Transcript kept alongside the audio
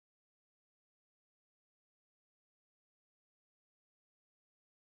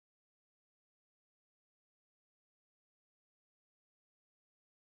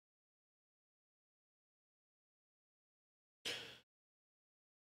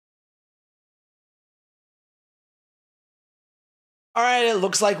All right, it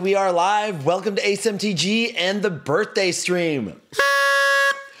looks like we are live. Welcome to AceMTG and the birthday stream.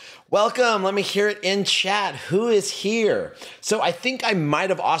 Welcome, let me hear it in chat. Who is here? So I think I might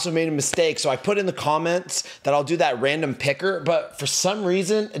have also made a mistake. So I put in the comments that I'll do that random picker, but for some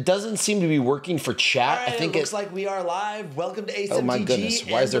reason, it doesn't seem to be working for chat. All right, I think it looks like we are live. Welcome to AceMTG. Oh my goodness,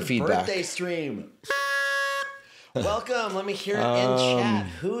 why is there feedback? Birthday stream. Welcome, let me hear it in chat.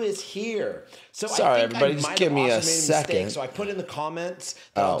 Who is here? So sorry, I think everybody, I just might give have me also a made second. mistake. So I put in the comments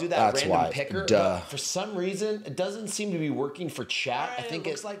that I'll do that that's random why. picker. Duh. But for some reason, it doesn't seem to be working for chat. All right, I think it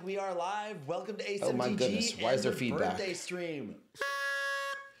it looks like we are live. Welcome to AceMTG. Oh my goodness, why is there feedback? Birthday stream.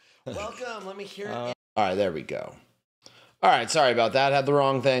 Welcome, let me hear it. All right, there we go. All right, sorry about that. Had the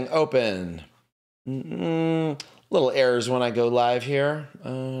wrong thing open. Little errors when I go live here.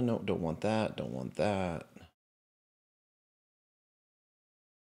 No, don't want that. Don't want that.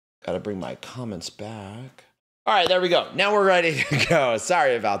 Got to bring my comments back. All right, there we go. Now we're ready to go.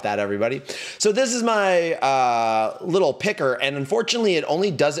 Sorry about that, everybody. So this is my little picker, and unfortunately, it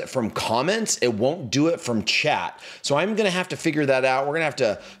only does it from comments. It won't do it from chat. So I'm going to have to figure that out. We're going to have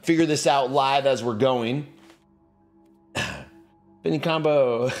to figure this out live as we're going. Benny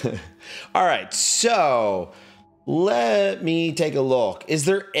combo. All right, so let me take a look. Is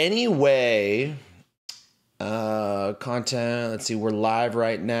there any way... content, let's see, we're live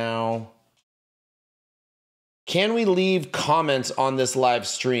right now. Can we leave comments on this live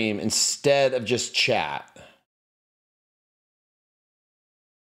stream instead of just chat?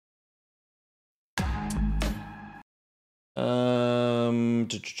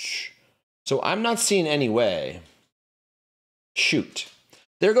 So I'm not seeing any way. Shoot.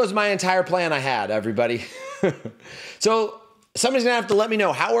 There goes my entire plan I had, everybody. So somebody's gonna have to let me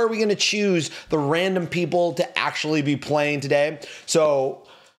know, how are we gonna choose the random people to actually be playing today? So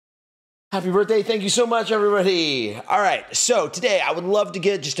happy birthday, thank you so much, everybody. All right, so today I would love to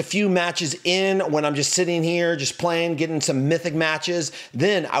get just a few matches in when I'm just sitting here, just playing, getting some mythic matches.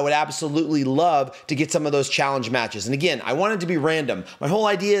 Then I would absolutely love to get some of those challenge matches. And again, I want it to be random. My whole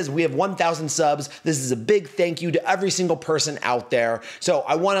idea is we have 1,000 subs. This is a big thank you to every single person out there. So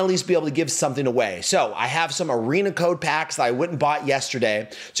I want to at least be able to give something away. So I have some arena code packs that I went and bought yesterday.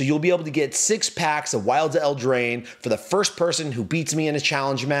 So you'll be able to get 6 packs of Wilds of Eldraine for the first person who beats me in a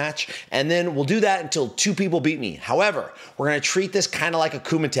challenge match. And then we'll do that until 2 people beat me. However, we're going to treat this kind of like a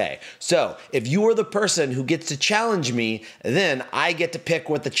Kumite. So if you are the person who gets to challenge me, then I get to pick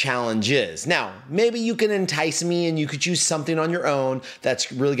what the challenge is. Now, maybe you can entice me and you could choose something on your own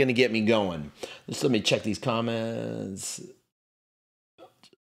that's really going to get me going. Just let me check these comments.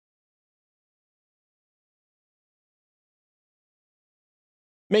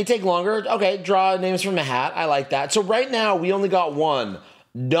 May take longer. Okay, draw names from a hat. I like that. So right now, we only got one.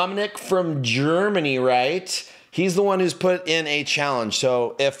 Dominic from Germany, right? He's the one who's put in a challenge.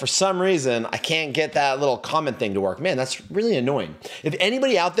 So if for some reason I can't get that little comment thing to work, man, that's really annoying. If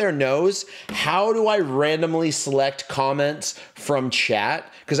anybody out there knows, how do I randomly select comments from chat?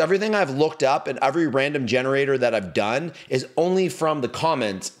 Because everything I've looked up and every random generator that I've done is only from the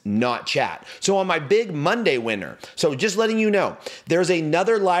comments, not chat. So on my big Monday winner, so just letting you know, there's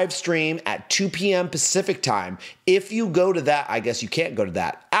another live stream at 2 p.m. Pacific time. If you go to that, I guess you can't go to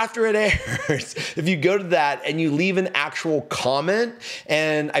that. After it airs, if you go to that and you leave an actual comment,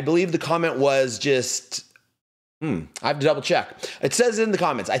 and I believe the comment was just... I have to double check. It says in the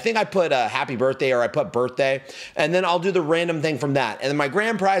comments, I think I put a happy birthday or I put birthday, and then I'll do the random thing from that. And then my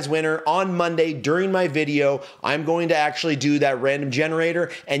grand prize winner on Monday during my video, I'm going to actually do that random generator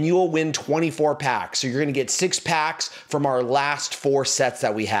and you will win 24 packs. So you're going to get 6 packs from our last 4 sets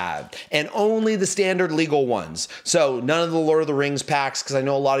that we have, and only the standard legal ones. So none of the Lord of the Rings packs, because I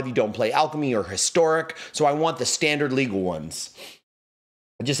know a lot of you don't play Alchemy or Historic. So I want the standard legal ones.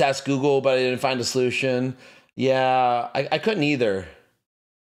 I just asked Google, but I didn't find a solution. Yeah, I couldn't either.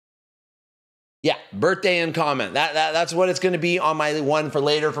 Yeah, birthday and comment. That's what it's going to be on my one for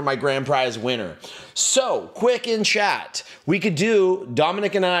later for my grand prize winner. So, quick in chat. We could do,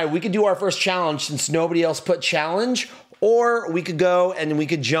 Dominic and I, we could do our first challenge since nobody else put challenge, or we could go and we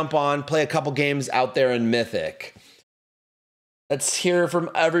could jump on, play a couple games out there in Mythic. Let's hear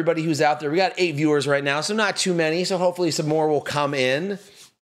from everybody who's out there. We got 8 viewers right now, so not too many, so hopefully some more will come in.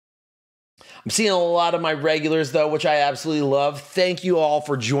 I'm seeing a lot of my regulars, though, which I absolutely love. Thank you all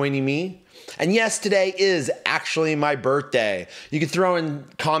for joining me. And yes, today is actually my birthday. You can throw in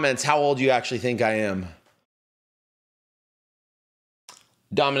comments how old you actually think I am.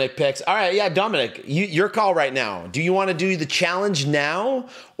 Dominic picks. All right, yeah, Dominic, your call right now. Do you want to do the challenge now,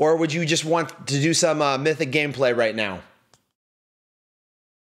 or would you just want to do some Mythic gameplay right now?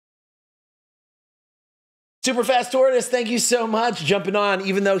 Super Fast Tortoise, thank you so much jumping on,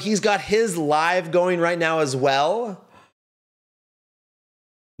 even though he's got his live going right now as well.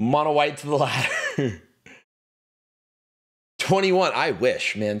 Mono White to the ladder. 21, I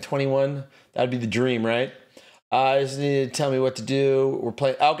wish, man. 21, that'd be the dream, right? I just need to tell me what to do. We're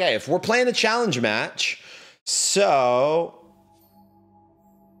playing, okay, if we're playing a challenge match, so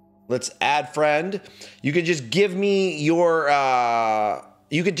let's add friend. You can just give me your,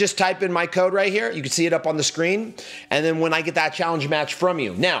 you could just type in my code right here. You can see it up on the screen. And then when I get that challenge match from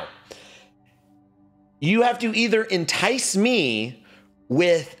you. Now, you have to either entice me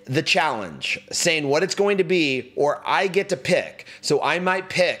with the challenge, saying what it's going to be, or I get to pick. So I might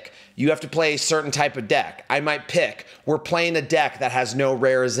pick, you have to play a certain type of deck. I might pick, we're playing a deck that has no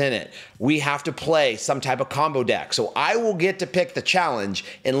rares in it. We have to play some type of combo deck. So I will get to pick the challenge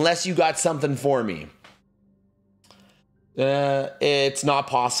unless you got something for me. It's not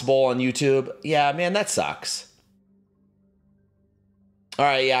possible on YouTube. Yeah, man, that sucks. All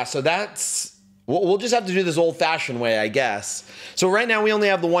right, yeah, so that's, we'll just have to do this old-fashioned way, I guess. So right now we only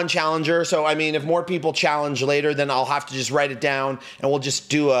have the one challenger. So, I mean, if more people challenge later, then I'll have to just write it down and we'll just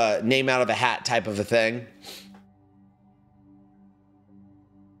do a name out of a hat type of a thing.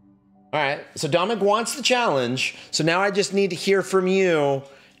 All right, so Dominic wants the challenge. So now I just need to hear from you.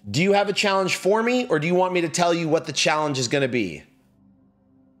 Do you have a challenge for me, or do you want me to tell you what the challenge is going to be?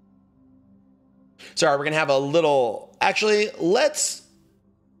 Sorry, we're going to have a little... Actually, let's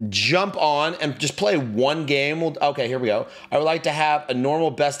jump on and just play one game. Okay, here we go. I would like to have a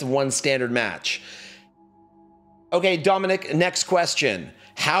normal best-of-one standard match. Okay, Dominic, next question.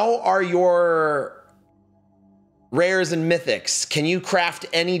 How are your rares and mythics? Can you craft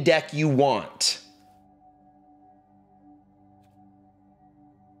any deck you want?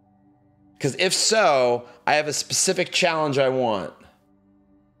 Because if so, I have a specific challenge I want.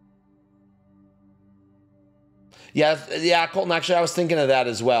 Yeah, Colton, actually, I was thinking of that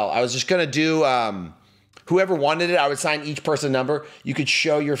as well. I was just going to do, whoever wanted it, I would sign each person a number. You could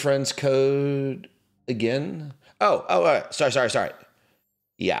show your friend's code again. Sorry.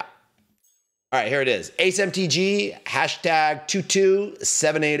 Yeah. All right, here it is. AceMTG, hashtag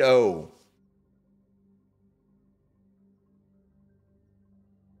 22780.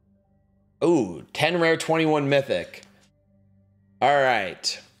 Ooh, 10 rare, 21 mythic. All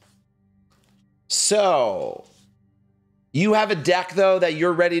right. So, you have a deck, though, that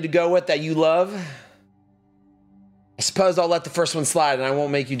you're ready to go with, that you love? I suppose I'll let the first one slide, and I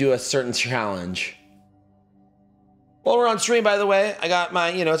won't make you do a certain challenge. Well, we're on stream, by the way. I got my,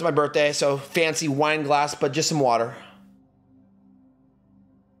 it's my birthday, so fancy wine glass, but just some water.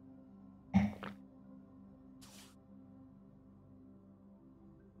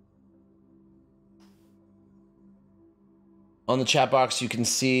 On the chat box, you can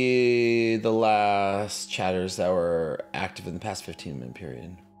see the last chatters that were active in the past 15-minute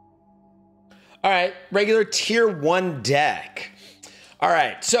period. All right, regular tier 1 deck. All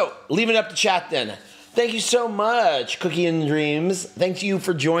right, so leave it up to chat then. Thank you so much, Cookie and Dreams. Thank you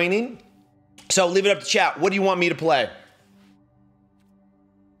for joining. So leave it up to chat. What do you want me to play?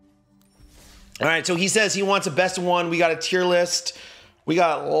 All right, so he says he wants a best of one. We got a tier list. We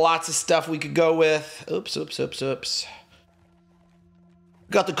got lots of stuff we could go with. Oops.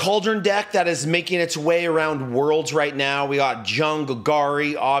 Got the Cauldron deck that is making its way around Worlds right now. We got Jung,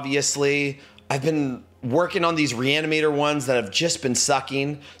 Golgari, obviously. I've been working on these Reanimator ones that have just been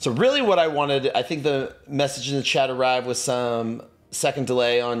sucking. So really what I wanted, I think the message in the chat arrived with some second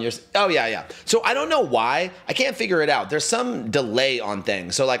delay on yours. Oh, yeah. So I don't know why. I can't figure it out. There's some delay on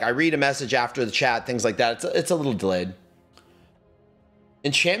things. So like I read a message after the chat, things like that. It's a little delayed.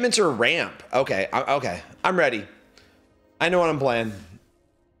 Enchantments or ramp? Okay. I'm ready. I know what I'm playing.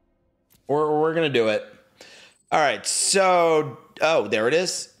 We're going to do it. All right, so, there it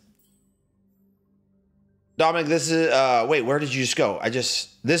is. Dominic, this is, wait, where did you just go?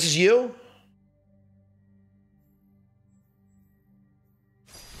 This is you?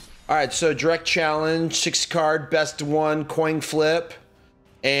 All right, so direct challenge, 6 card, best one, coin flip.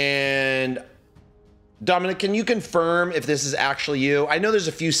 And Dominic, can you confirm if this is actually you? I know there's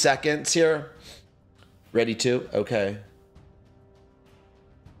a few seconds here. Ready to? Okay.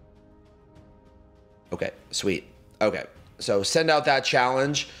 Okay, sweet. Okay, so send out that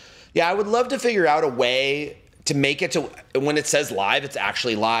challenge. Yeah, I would love to figure out a way to make it to when it says live, it's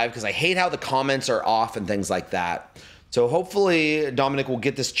actually live, because I hate how the comments are off and things like that. So hopefully Dominic will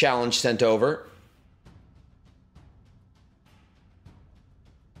get this challenge sent over.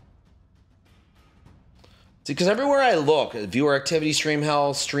 See, because everywhere I look, viewer activity, stream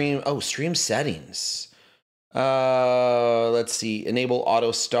health, stream settings. Let's see. Enable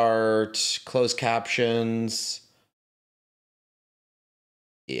auto start, close captions.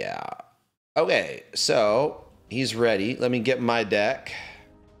 Yeah. Okay, so he's ready. Let me get my deck.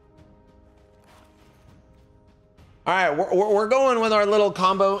 All right, we're going with our little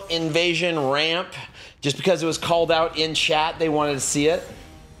combo invasion ramp. Just because it was called out in chat, they wanted to see it.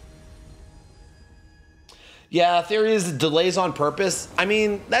 Yeah, theory is delays on purpose. I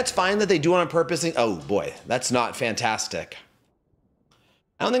mean, that's fine that they do it on purpose. Oh boy, that's not fantastic.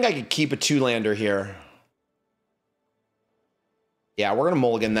 I don't think I could keep a 2-lander here. Yeah, we're gonna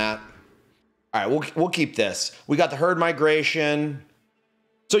mulligan that. All right, we'll keep this. We got the herd migration.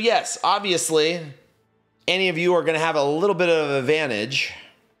 So yes, obviously, any of you are gonna have a little bit of advantage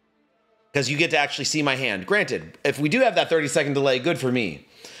because you get to actually see my hand. Granted, if we do have that 30-second delay, good for me.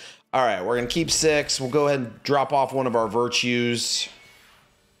 All right, we're gonna keep 6. We'll go ahead and drop off one of our virtues.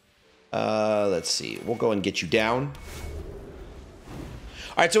 Let's see, we'll go and get you down.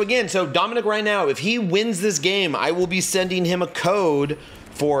 All right, so again, Dominic right now, if he wins this game, I will be sending him a code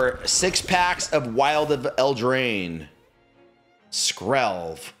for 6 packs of Wild of Eldraine.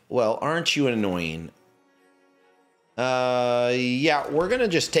 Skrelv, well, aren't you annoying? Yeah, we're gonna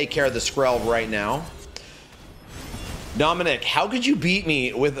just take care of the Skrelv right now. Dominic, how could you beat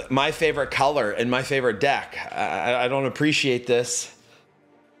me with my favorite color and my favorite deck? I don't appreciate this.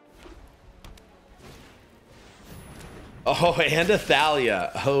 Oh, and a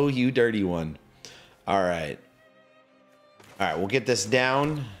Thalia. Oh, you dirty one. All right. All right, we'll get this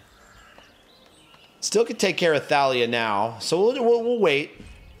down. Still could take care of Thalia now, so we'll wait.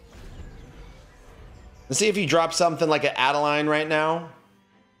 Let's see if he drops something like an Adeline right now.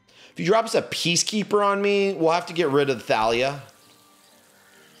 If he drops a Peacekeeper on me, we'll have to get rid of Thalia.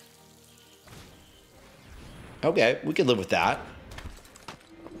 Okay, we could live with that.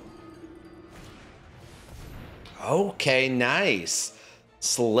 Okay, nice.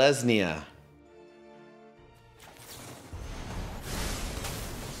 Selesnya.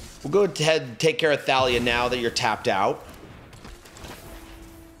 We'll go ahead and take care of Thalia now that you're tapped out.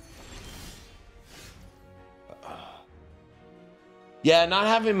 Yeah, not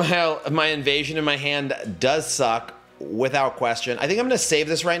having my invasion in my hand does suck, without question. I think I'm going to save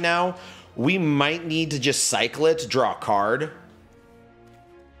this right now. We might need to just cycle it to draw a card.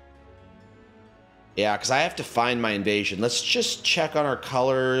 Yeah, because I have to find my invasion. Let's just check on our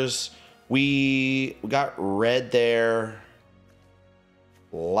colors. We got red there.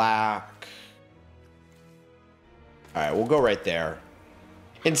 Black. All right, we'll go right there.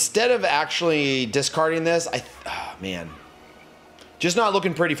 Instead of actually discarding this, oh, man. Just not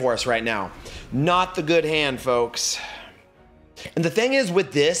looking pretty for us right now. Not the good hand, folks. And the thing is,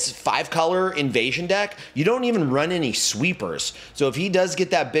 with this 5-color invasion deck, you don't even run any sweepers. So if he does get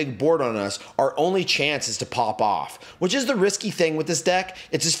that big board on us, our only chance is to pop off, which is the risky thing with this deck.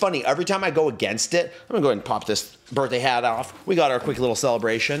 It's just funny. Every time I go against it, I'm gonna go ahead and pop this birthday hat off. We got our quick little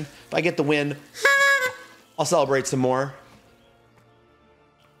celebration. If I get the win, I'll celebrate some more.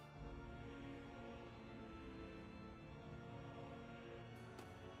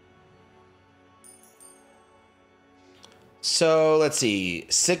 So let's see,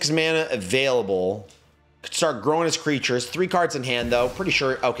 6 mana available. Could start growing his creatures. 3 cards in hand though, pretty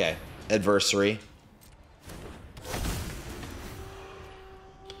sure. Okay, adversary.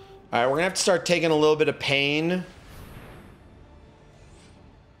 All right, we're gonna have to start taking a little bit of pain.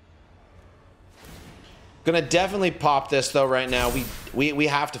 Gonna definitely pop this though right now. We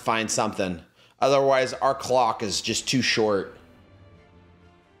have to find something. Otherwise our clock is just too short.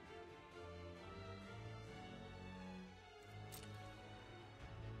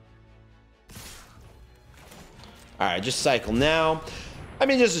 All right, just cycle now. I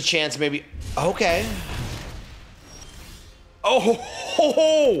mean, there's a chance maybe. Okay.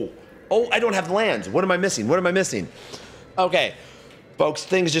 Oh, I don't have lands. What am I missing? What am I missing? Okay, folks,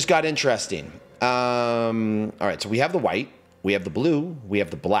 things just got interesting. All right, so we have the white, we have the blue, we have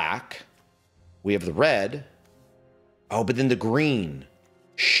the black, we have the red. Oh, but then the green.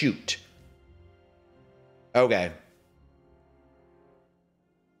 Shoot. Okay.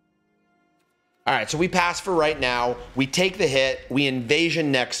 All right, so we pass for right now. We take the hit. We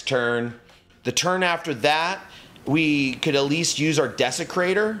invasion next turn. The turn after that, we could at least use our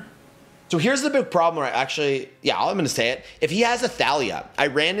Desecrator. So here's the big problem, right? Actually, yeah, I'm going to say it. If he has a Thalia, I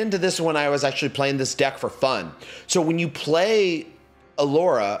ran into this when I was actually playing this deck for fun. So when you play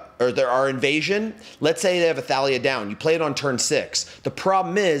Allura, or there are Invasion, let's say they have a Thalia down. You play it on turn 6. The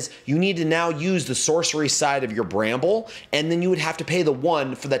problem is you need to now use the sorcery side of your Bramble, and then you would have to pay the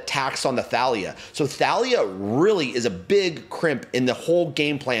 1 for the tax on the Thalia. So Thalia really is a big crimp in the whole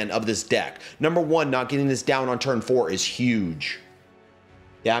game plan of this deck. Number 1, not getting this down on turn 4 is huge.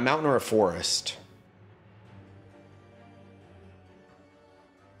 Yeah, mountain or a forest.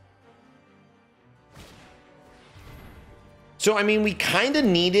 So, I mean, we kind of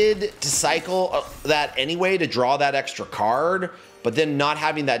needed to cycle that anyway to draw that extra card, but then not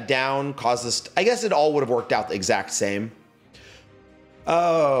having that down caused us, I guess it all would have worked out the exact same.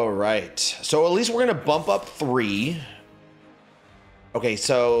 Oh, right. So at least we're going to bump up 3. Okay,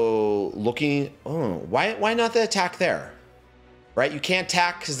 so looking, oh, why not the attack there? Right, you can't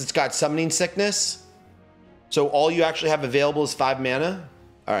attack because it's got summoning sickness. So all you actually have available is 5 mana.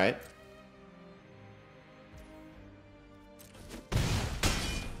 All right.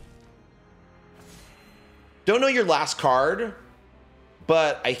 Don't know your last card,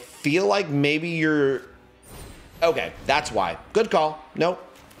 but I feel like maybe you're... Okay, that's why. Good call. Nope.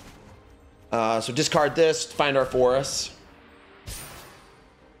 So discard this, find our forests.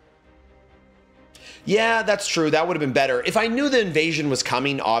 Yeah, that's true. That would have been better. If I knew the invasion was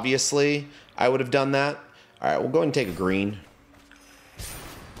coming, obviously, I would have done that. All right, we'll go ahead and take a green.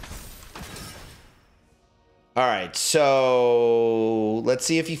 All right, so let's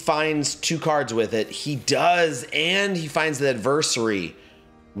see if he finds 2 cards with it. He does, and he finds the adversary,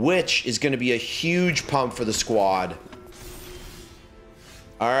 which is going to be a huge pump for the squad.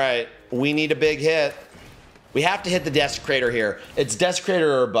 All right, we need a big hit. We have to hit the Desecrator here. It's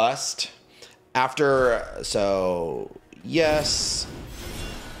Desecrator or bust. So yes.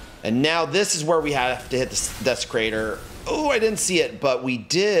 And now this is where we have to hit the Desecrator. Oh, I didn't see it, but we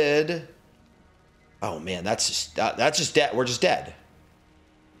did. Oh man, that's just dead. We're just dead.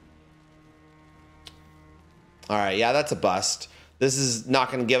 All right, yeah, that's a bust. This is not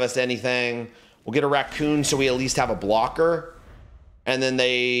going to give us anything. We'll get a raccoon so we at least have a blocker. And then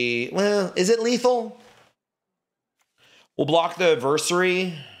well, is it lethal? We'll block the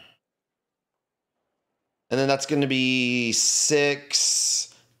adversary. And then that's going to be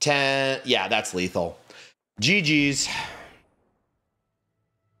 6, 10. Yeah, that's lethal. GG's.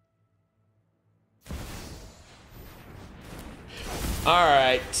 All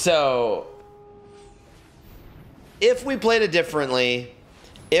right, so if we played it differently,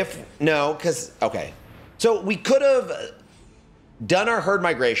 okay. So we could have done our herd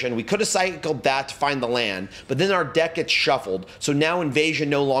migration. We could have cycled that to find the land, but then our deck gets shuffled. So now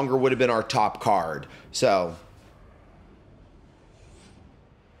invasion no longer would have been our top card. So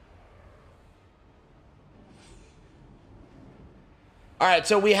all right,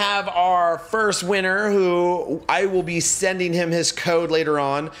 so we have our first winner, who I will be sending him his code later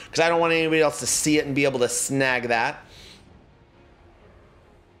on because I don't want anybody else to see it and be able to snag that.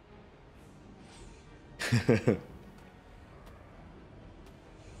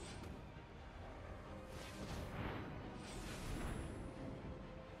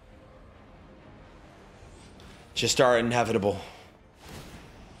 Just our inevitable.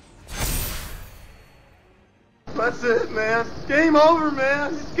 That's it, man. Game over,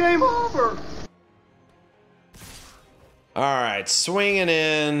 man. It's game over. All right, swinging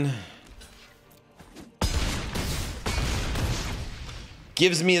in.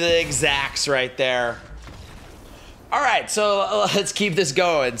 Gives me the exacts right there. All right, so let's keep this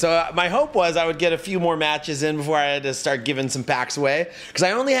going. So my hope was I would get a few more matches in before I had to start giving some packs away, because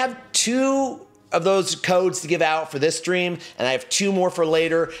I only have 2 of those codes to give out for this stream, and I have 2 more for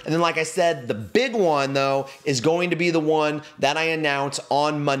later. And then, like I said, the big one, though, is going to be the one that I announce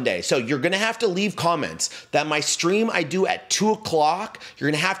on Monday. So you're going to have to leave comments. That my stream I do at 2 o'clock, you're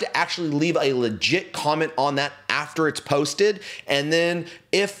going to have to actually leave a legit comment on that after it's posted. And then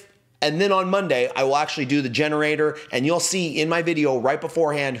on Monday, I will actually do the generator, and you'll see in my video right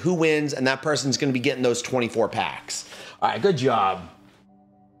beforehand who wins, and that person's going to be getting those 24 packs. All right, good job.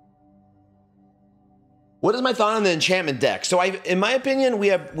 What is my thought on the enchantment deck? So in my opinion, we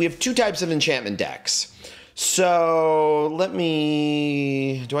have 2 types of enchantment decks. So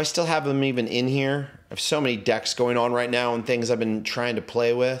do I still have them even in here? I have so many decks going on right now and things I've been trying to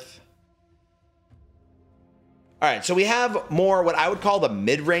play with. All right, so we have more what I would call the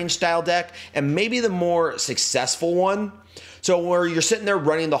mid-range style deck, and maybe the more successful one. So where you're sitting there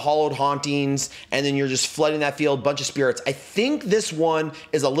running the Hallowed Hauntings, and then you're just flooding that field, bunch of spirits. I think this one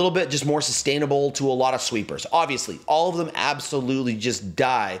is a little bit just more sustainable to a lot of sweepers. Obviously, all of them absolutely just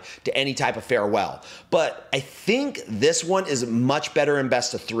die to any type of farewell. But I think this one is much better in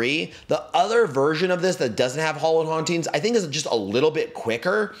best of 3. The other version of this that doesn't have Hallowed Hauntings, I think is just a little bit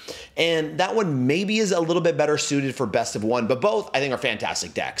quicker. And that one maybe is a little bit better suited for best of 1, but both I think are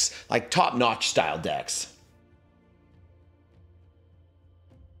fantastic decks, like top-notch style decks.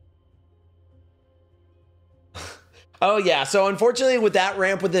 Oh yeah, so unfortunately with that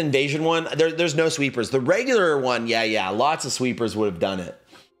ramp with the invasion one, there's no sweepers. The regular one, yeah, lots of sweepers would have done it.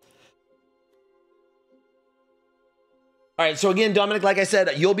 All right, so again, Dominic, like I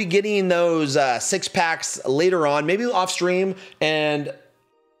said, you'll be getting those 6-packs later on, maybe off stream, and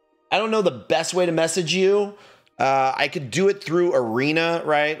I don't know the best way to message you. I could do it through Arena,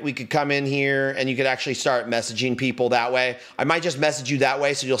 right? We could come in here and you could actually start messaging people that way. I might just message you that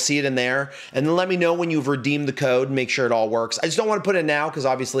way so you'll see it in there. And then let me know when you've redeemed the code and make sure it all works. I just don't want to put it now because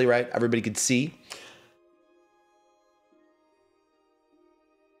obviously, right, everybody could see.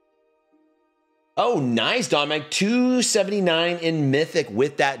 Oh, nice, Dominic. 279 in Mythic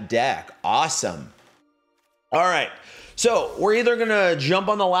with that deck. Awesome. All right. So we're either going to jump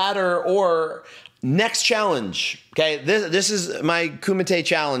on the ladder or... Next challenge, okay? This is my Kumite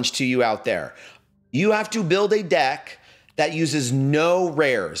challenge to you out there. You have to build a deck that uses no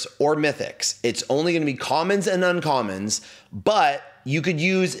rares or mythics. It's only going to be commons and uncommons, but you could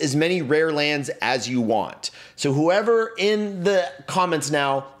use as many rare lands as you want. So whoever in the comments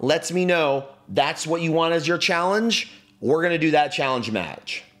now lets me know that's what you want as your challenge, we're going to do that challenge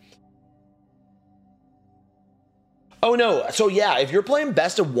match. Oh no, so yeah, if you're playing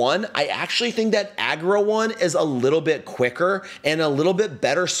best of 1, I actually think that aggro one is a little bit quicker and a little bit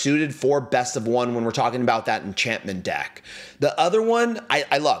better suited for best of 1 when we're talking about that enchantment deck. The other one,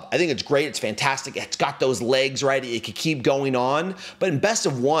 I love. I think it's great, it's fantastic, it's got those legs, right? It could keep going on. But in best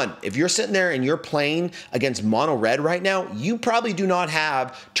of 1, if you're sitting there and you're playing against mono red right now, you probably do not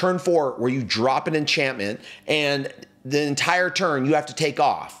have turn 4 where you drop an enchantment and the entire turn you have to take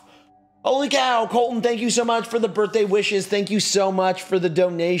off. Holy cow, Colton, thank you so much for the birthday wishes. Thank you so much for the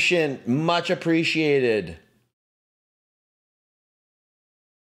donation. Much appreciated.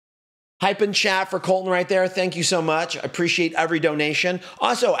 Hype in chat for Colton right there. Thank you so much. I appreciate every donation.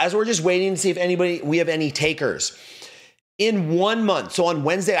 Also, as we're just waiting to see if we have any takers. In 1 month, so on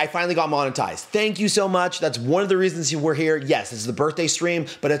Wednesday, I finally got monetized. Thank you so much. That's one of the reasons we're here. Yes, it's the birthday stream,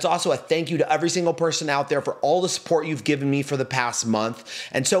 but it's also a thank you to every single person out there for all the support you've given me for the past month.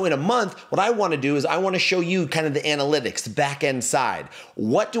 And so in a month, what I want to do is I want to show you kind of the analytics, the back end side.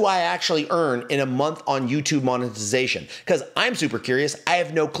 What do I actually earn in a month on YouTube monetization? Because I'm super curious. I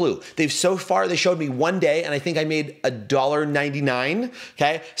have no clue. They showed me 1 day, and I think I made $1.99.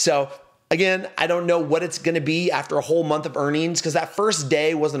 Okay, so again, I don't know what it's going to be after a whole month of earnings because that first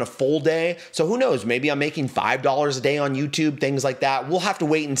day wasn't a full day. So who knows? Maybe I'm making $5 a day on YouTube, things like that. We'll have to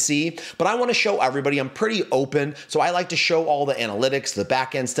wait and see. But I want to show everybody I'm pretty open. So I like to show all the analytics, the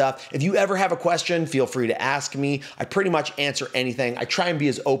back end stuff. If you ever have a question, feel free to ask me. I pretty much answer anything. I try and be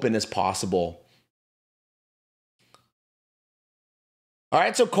as open as possible. All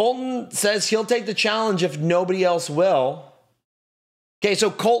right, so Colton says he'll take the challenge if nobody else will. Okay,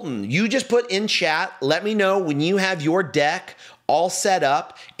 so Colton, you just put in chat, let me know when you have your deck all set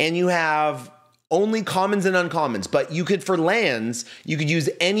up and you have only commons and uncommons, but you could, for lands, you could use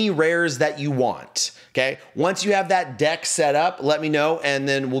any rares that you want, okay? Once you have that deck set up, let me know, and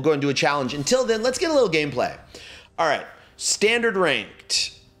then we'll go and do a challenge. Until then, let's get a little gameplay. All right, standard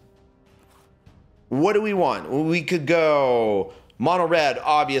ranked. What do we want? We could go... Mono red,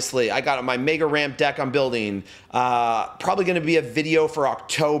 obviously. I got my mega ramp deck I'm building. Probably going to be a video for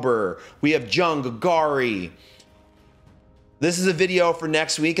October. We have Jung, Gagari. This is a video for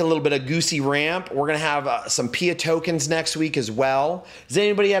next week, a little bit of Goosey ramp. We're going to have some Pia tokens next week as well. Does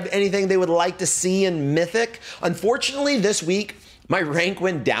anybody have anything they would like to see in Mythic? Unfortunately, this week, my rank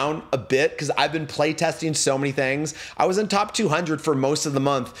went down a bit because I've been playtesting so many things. I was in top 200 for most of the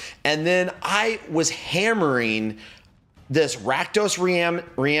month. And then I was hammering this Rakdos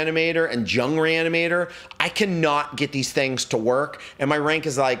Reanimator and Jung Reanimator. I cannot get these things to work. And my rank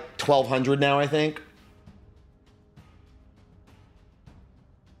is like 1200 now, I think.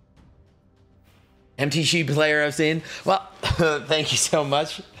 MTG player I've seen. Well, thank you so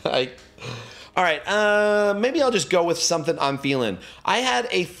much. All right, maybe I'll just go with something I'm feeling. I had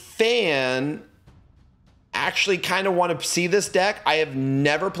a fan actually kind of want to see this deck. I have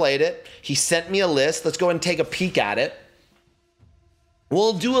never played it. He sent me a list. Let's go ahead and take a peek at it.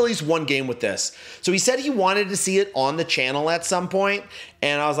 We'll do at least one game with this. So he said he wanted to see it on the channel at some point,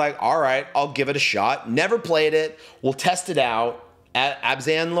 and I was like, all right, I'll give it a shot. Never played it. We'll test it out.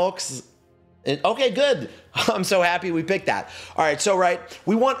 Abzan looks... Okay, good. I'm so happy we picked that. All right, so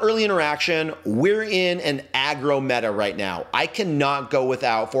we want early interaction. We're in an aggro meta right now. I cannot go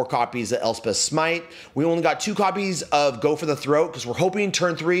without 4 copies of Elspeth Smite. We only got 2 copies of Go for the Throat because we're hoping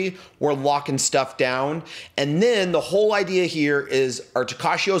turn 3 we're locking stuff down. And then the whole idea here is our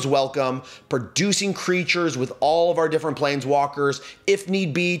Takashio's Welcome, producing creatures with all of our different planeswalkers. If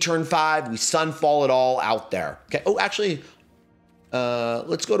need be, turn 5, we Sunfall it all out there. Okay. Oh, actually...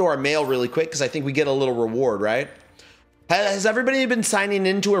 let's go to our mail really quick because I think we get a little reward, right? Has everybody been signing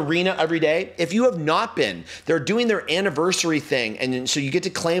into Arena every day? If you have not been, they're doing their anniversary thing, and so you get to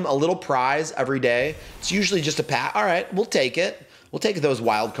claim a little prize every day. It's usually just a pack. All right, we'll take it. We'll take those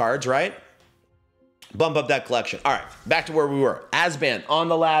wild cards, right? Bump up that collection. All right, back to where we were. Asban on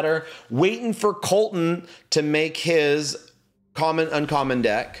the ladder, waiting for Colton to make his common, uncommon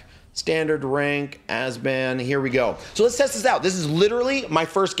deck. Standard rank, Asban, here we go. So let's test this out. This is literally my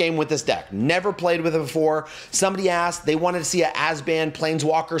first game with this deck. Never played with it before. Somebody asked, they wanted to see an Asban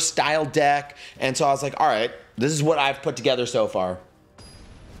Planeswalker style deck. And so I was like, all right, this is what I've put together so far. All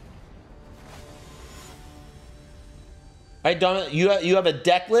right, Dom, you have a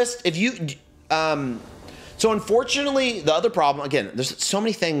deck list. If you, so unfortunately, the other problem, again, there's so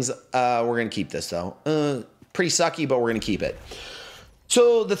many things, we're gonna keep this though. Pretty sucky, but we're gonna keep it.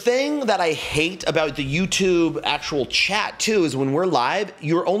 So the thing that I hate about the YouTube actual chat too is when we're live,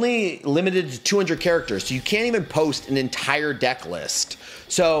 you're only limited to 200 characters. So you can't even post an entire deck list.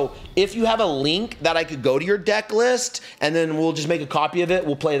 So if you have a link that I could go to your deck list and then we'll just make a copy of it,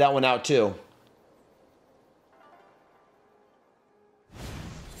 we'll play that one out too.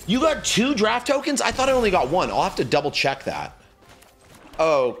 You got 2 draft tokens? I thought I only got 1. I'll have to double check that.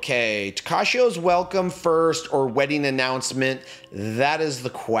 Okay, Takashio's Welcome first or wedding announcement? That is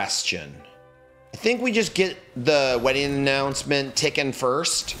the question. I think we just get the wedding announcement ticking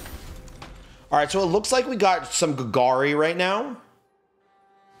first. All right, so it looks like we got some Gagari right now.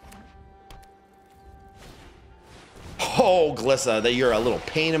 Oh, Glissa, that you're a little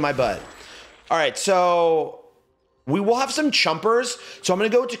pain in my butt. All right, so we will have some chumpers. So I'm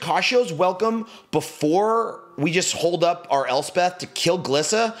going to go to Takashio's Welcome before we just hold up our Elspeth to kill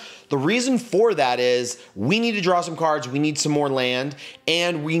Glissa. The reason for that is we need to draw some cards. We need some more land.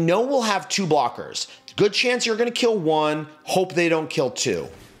 And we know we'll have 2 blockers. Good chance you're going to kill 1. Hope they don't kill 2.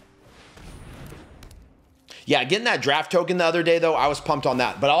 Yeah, getting that draft token the other day, though, I was pumped on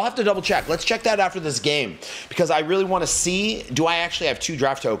that. But I'll have to double check. Let's check that after this game. Because I really want to see, do I actually have 2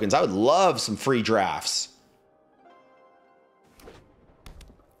 draft tokens? I would love some free drafts.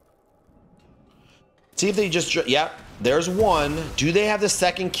 See if they just, yep, there's 1. Do they have the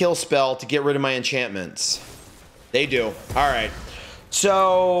second kill spell to get rid of my enchantments? They do. All right.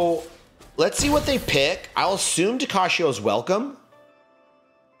 So let's see what they pick. I'll assume Takashio's Welcome.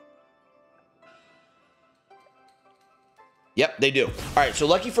 Yep, they do. All right, so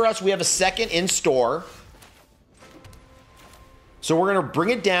lucky for us, we have a second in store. So we're going to bring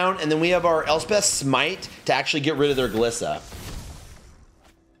it down, and then we have our Elspeth Smite to actually get rid of their Glissa.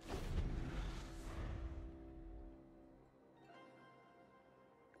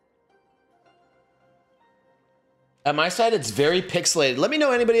 At my side, it's very pixelated. Let me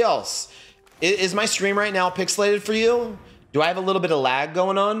know anybody else. Is my stream right now pixelated for you? Do I have a little bit of lag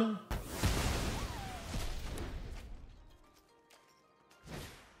going on?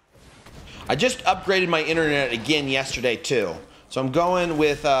 I just upgraded my internet again yesterday too. So I'm going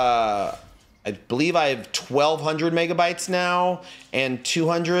with, I believe I have 1,200 megabytes now and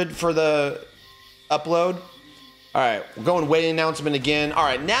 200 for the upload. All right, we're going wedding announcement again. All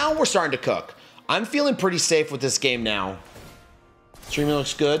right, now we're starting to cook. I'm feeling pretty safe with this game now. Streaming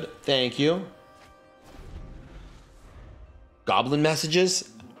looks good. Thank you. Goblin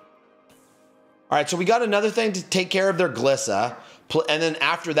messages. All right, so we got another thing to take care of their Glissa. And then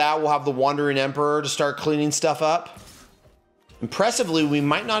after that, we'll have the Wandering Emperor to start cleaning stuff up. Impressively, we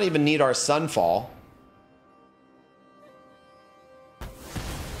might not even need our Sunfall.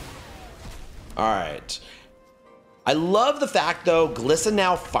 All right. I love the fact, though, Glissa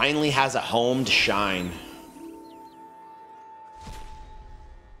now finally has a home to shine.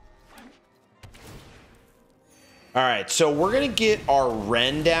 All right, so we're going to get our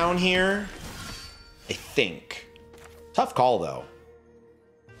Wrenn down here, I think. Tough call, though.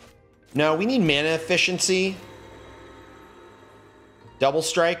 No, we need mana efficiency. Double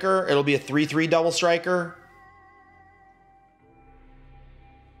Striker. It'll be a 3/3 Double Striker.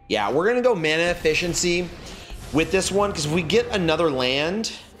 Yeah, we're gonna go mana efficiency with this one, because if we get another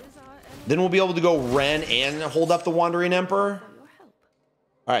land, then we'll be able to go Ren and hold up the Wandering Emperor.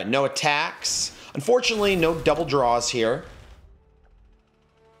 All right, no attacks. Unfortunately, no double draws here.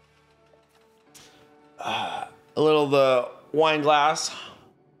 A little of the wine glass.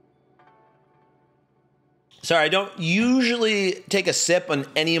 Sorry, I don't usually take a sip on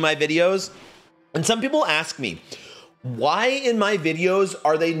any of my videos. And some people ask me, why in my videos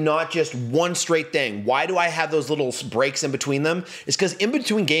are they not just one straight thing? Why do I have those little breaks in between them? It's because in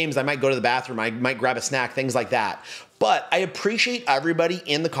between games, I might go to the bathroom, I might grab a snack, things like that. But I appreciate everybody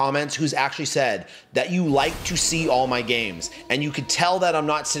in the comments who's actually said that you like to see all my games. And you could tell that I'm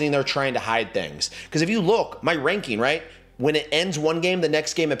not sitting there trying to hide things. Because if you look, my ranking, right? When it ends one game, the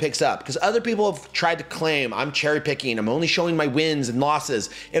next game it picks up. Because other people have tried to claim I'm cherry picking, I'm only showing my wins and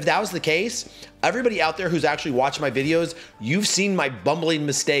losses. If that was the case, everybody out there who's actually watched my videos, you've seen my bumbling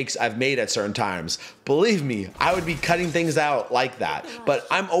mistakes I've made at certain times. Believe me, I would be cutting things out like that. But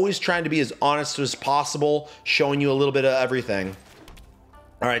I'm always trying to be as honest as possible, showing you a little bit of everything.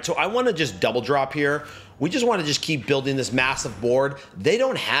 All right, so I want to just double drop here. We just want to just keep building this massive board. They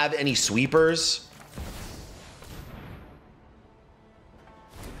don't have any sweepers.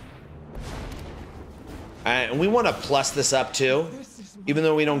 And we want to plus this up too, even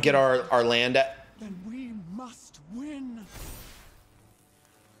though we don't get our land at. Then we must win.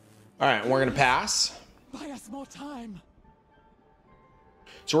 All right, we're gonna pass. Buy us more time.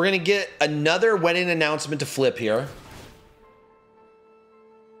 So we're gonna get another wedding announcement to flip here.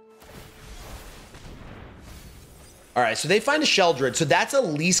 All right, so they find a Sheldred, so that's at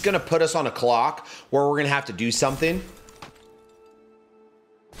least gonna put us on a clock where we're gonna have to do something.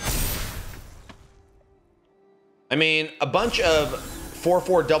 I mean, a bunch of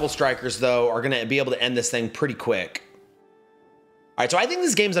 4/4 double strikers, though, are going to be able to end this thing pretty quick. All right, so I think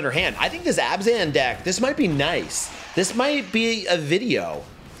this game's under hand. I think this Abzan deck, this might be nice. This might be a video.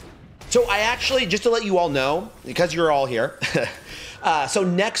 So I actually, just to let you all know, because you're all here, so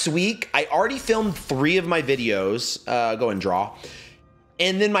next week, I already filmed 3 of my videos. Go and draw.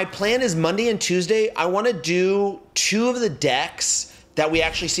 And then my plan is Monday and Tuesday, I want to do 2 of the decks that we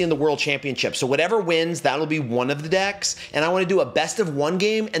actually see in the World Championship. So whatever wins, that'll be one of the decks. And I want to do a best of 1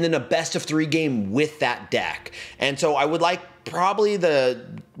 game and then a best of 3 game with that deck. And so I would like probably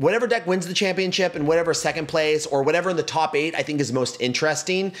whatever deck wins the championship and whatever second place or whatever in the top 8 I think is most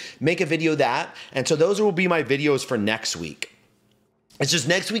interesting, make a video of that. And so those will be my videos for next week. It's just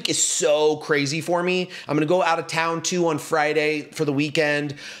next week is so crazy for me. I'm gonna go out of town too on Friday for the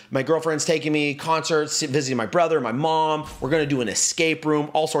weekend. My girlfriend's taking me concerts, visiting my brother, my mom. We're gonna do an escape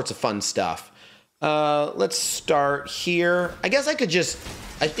room, all sorts of fun stuff. Let's start here. I guess I could just,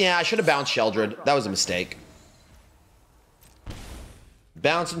 yeah, I should have bounced Sheldred. That was a mistake.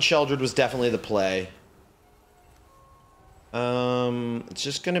 Bouncing Sheldred was definitely the play. It's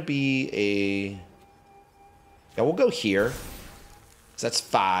just gonna be a, yeah, we'll go here. That's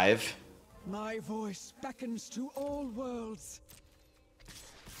 5. My voice beckons to all worlds.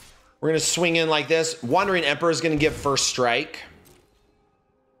 We're gonna swing in like this. Wandering Emperor is gonna give first strike.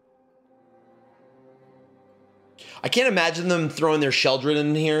 I can't imagine them throwing their Sheldred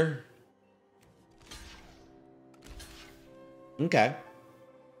in here. Okay.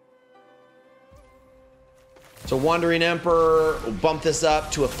 So Wandering Emperor will bump this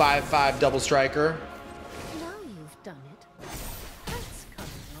up to a 5/5 double striker.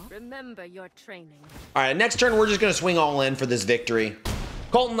 Remember your training. All right, next turn, we're just going to swing all in for this victory.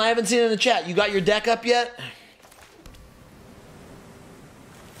 Colton, I haven't seen it in the chat. You got your deck up yet?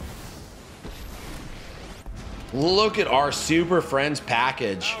 Look at our Super Friends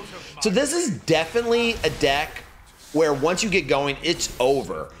package. So this is definitely a deck where once you get going, it's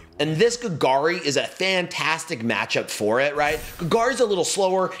over. And this Golgari is a fantastic matchup for it, right? Golgari's a little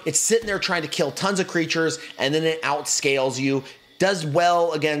slower. It's sitting there trying to kill tons of creatures, and then it outscales you. Does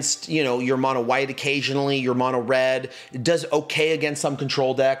well against, you know, your mono white occasionally, your mono red. It does okay against some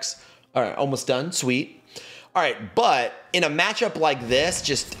control decks. All right, almost done. Sweet. All right, but in a matchup like this,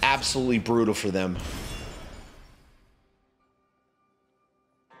 just absolutely brutal for them.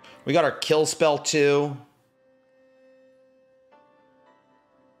 We got our kill spell too.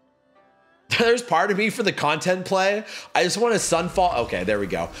 There's part of me for the content play. I just want to Sunfall. Okay, there we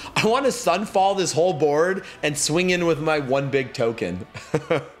go. I want to Sunfall this whole board and swing in with my 1 big token.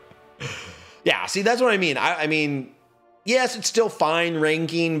 Yeah, see, that's what I mean. I mean, yes, it's still fine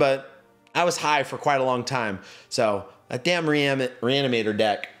ranking, but I was high for quite a long time. So, that damn Reanimator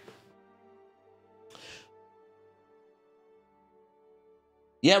deck.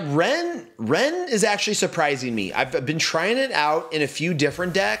 Yeah, Ren is actually surprising me. I've been trying it out in a few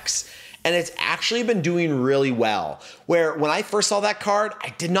different decks, and it's actually been doing really well. Where when I first saw that card,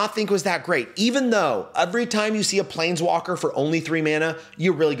 I did not think it was that great. Even though every time you see a Planeswalker for only 3 mana,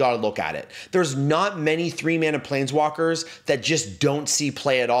 you really got to look at it. There's not many 3 mana Planeswalkers that just don't see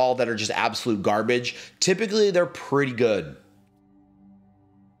play at all, that are just absolute garbage. Typically, they're pretty good.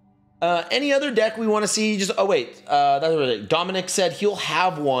 Any other deck we want to see? Just oh wait, that's what it is. Dominic said he'll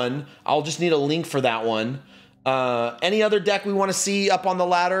have one. I'll just need a link for that one. Any other deck we want to see up on the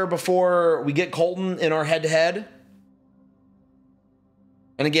ladder before we get Colton in our head-to-head?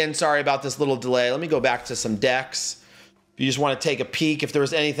 And again, sorry about this little delay. Let me go back to some decks. If you just want to take a peek, if there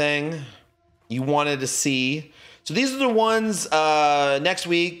was anything you wanted to see. So these are the ones next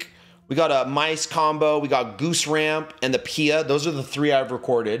week. We got a Mice combo. We got Goose Ramp and the Pia. Those are the 3 I've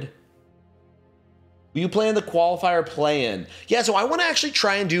recorded. Will you play in the qualifier play-in? Yeah, so I want to actually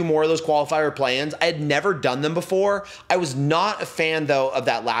try and do more of those qualifier play-ins. I had never done them before. I was not a fan, though, of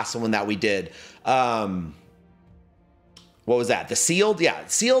that last one that we did. What was that? The Sealed? Yeah,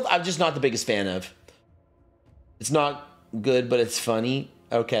 Sealed, I'm just not the biggest fan of. It's not good, but it's funny.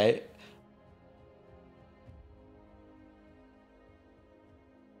 Okay.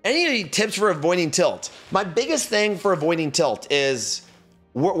 Any tips for avoiding tilt? My biggest thing for avoiding tilt is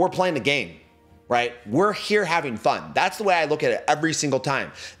we're playing the game. Right? We're here having fun. That's the way I look at it every single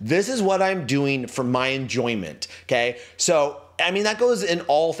time. This is what I'm doing for my enjoyment. Okay. So, I mean, that goes in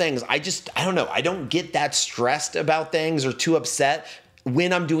all things. I don't know. I don't get that stressed about things or too upset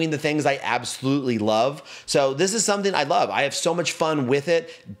when I'm doing the things I absolutely love. So this is something I love. I have so much fun with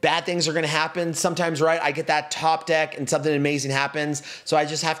it. Bad things are going to happen sometimes, right? I get that top deck and something amazing happens. So I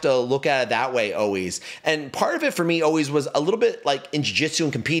just have to look at it that way always. And part of it for me always was a little bit like in jiu-jitsu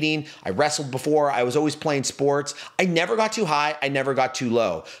and competing. I wrestled before. I was always playing sports. I never got too high. I never got too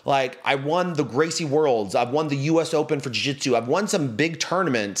low. Like I won the Gracie Worlds. I've won the US Open for jiu-jitsu. I've won some big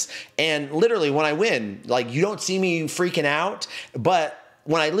tournaments. And literally when I win, like you don't see me freaking out, but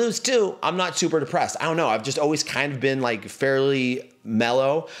when I lose too, I'm not super depressed. I don't know. I've just always kind of been like fairly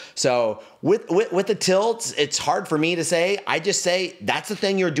mellow. So with the tilts, it's hard for me to say. I just say that's the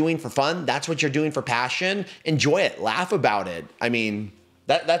thing you're doing for fun. That's what you're doing for passion. Enjoy it. Laugh about it. I mean,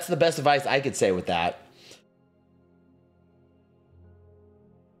 that's the best advice I could say with that.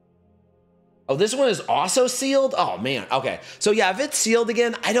 Oh, this one is also sealed? Oh, man. Okay. So, yeah, if it's sealed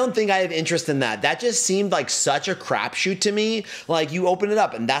again, I don't think I have interest in that. That just seemed like such a crapshoot to me. Like, you open it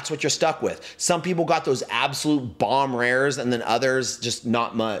up, and that's what you're stuck with. Some people got those absolute bomb rares, and then others just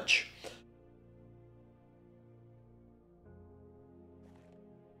not much.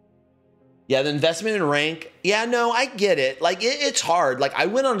 Yeah, the investment in rank. Yeah, no, I get it. Like, it's hard. Like, I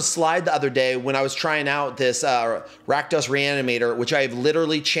went on a slide the other day when I was trying out this Rakdos Reanimator, which I've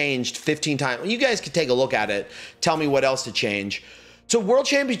literally changed 15 times. You guys could take a look at it. Tell me what else to change. So World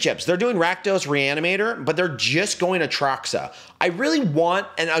Championships, they're doing Rakdos Reanimator, but they're just going to Traxa. I really want,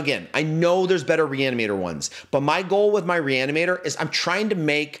 and again, I know there's better Reanimator ones, but my goal with my Reanimator is I'm trying to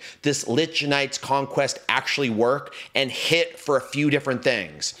make this Lich Knight's Conquest actually work and hit for a few different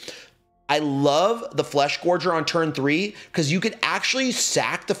things. I love the Flesh Scourger on turn 3 because you could actually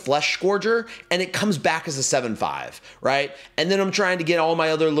sack the Flesh Scourger and it comes back as a 7/5, right? And then I'm trying to get all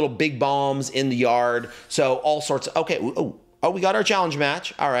my other little big bombs in the yard. So all sorts of, okay. Oh, we got our challenge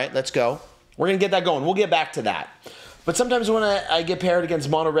match. All right, let's go. We're going to get that going. We'll get back to that. But sometimes when I get paired against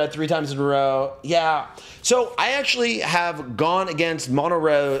Mono Red 3 times in a row, yeah. So I actually have gone against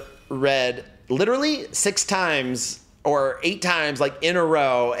Mono Red literally 6 times or 8 times like in a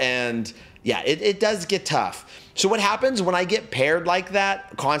row, and yeah, it does get tough. So what happens when I get paired like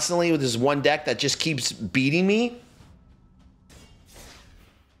that constantly with this one deck that just keeps beating me?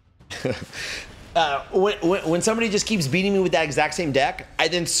 When somebody just keeps beating me with that exact same deck, I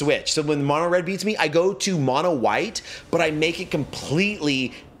then switch. So when Mono Red beats me, I go to Mono White, but I make it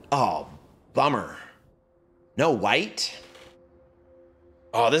completely, oh, bummer. No white?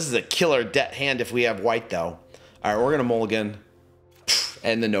 Oh, this is a killer hand if we have white though. All right, we're gonna mulligan,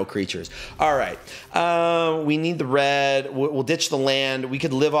 and then no creatures. All right, we need the red. We'll ditch the land. We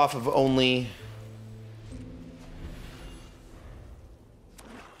could live off of only.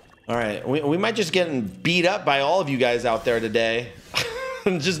 All right, we might just getting beat up by all of you guys out there today.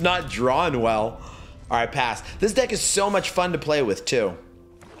 Just not drawing well. All right, pass. This deck is so much fun to play with too.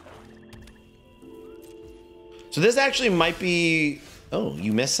 So this actually might be. Oh,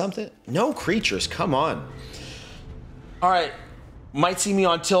 you missed something? No creatures. Come on. All right, might see me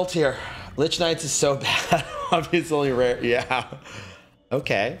on tilt here. Lich Knights is so bad. Obviously only rare. Yeah.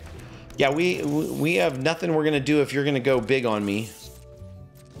 Okay. Yeah, we have nothing we're gonna do if you're gonna go big on me.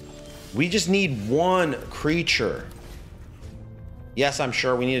 We just need one creature. Yes, I'm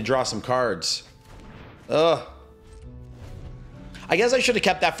sure we need to draw some cards. Ugh. I guess I should have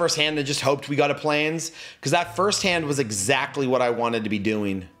kept that first hand and just hoped we got a Plains, because that first hand was exactly what I wanted to be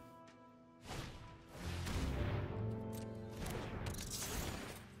doing.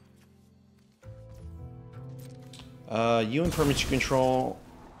 You and permanent control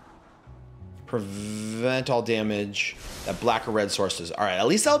prevent all damage that black or red sources. All right, at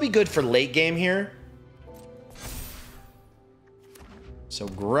least that'll be good for late game here. So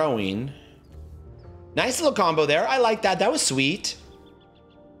growing. Nice little combo there. I like that. That was sweet.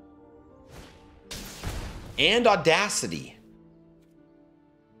 And audacity.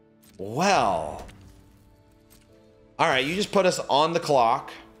 Well. All right, you just put us on the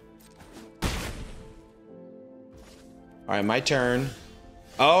clock. All right, my turn.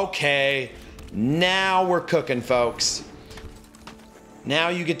 Okay, now we're cooking, folks. Now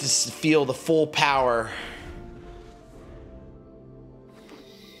you get to feel the full power.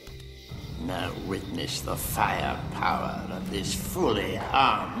 Now witness the firepower of this fully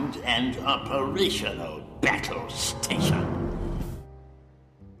armed and operational battle station.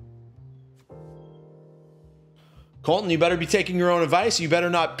 Colton, you better be taking your own advice. You better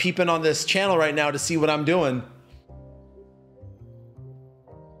not peeping on this channel right now to see what I'm doing.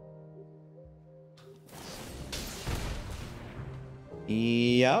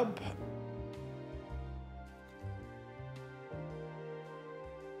 Yep.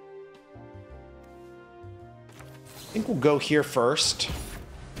 I think we'll go here first.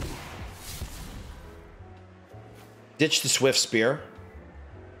 Ditch the Swift Spear.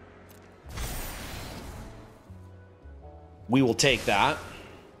 We will take that.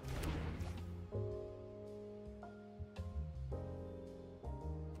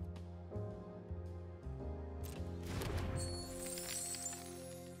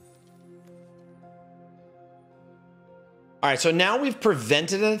 All right, so now we've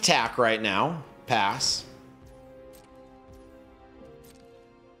prevented an attack right now. Pass.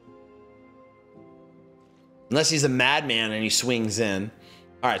 Unless he's a madman and he swings in.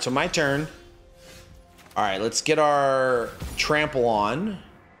 All right, so my turn. All right, let's get our trample on.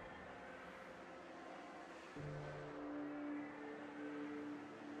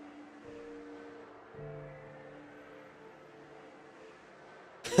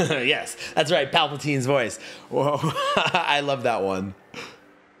 Yes, that's right, Palpatine's voice. Whoa, I love that one.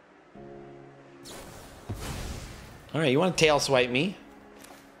 All right, you want to tail swipe me?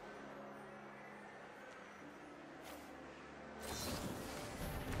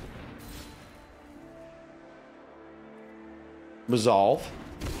 Resolve.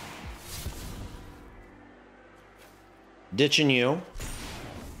 Ditching you.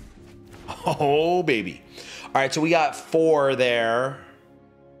 Oh, baby. All right, so we got 4 there.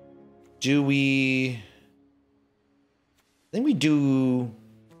 Do we... I think we do...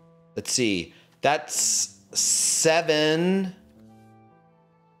 Let's see. That's 7.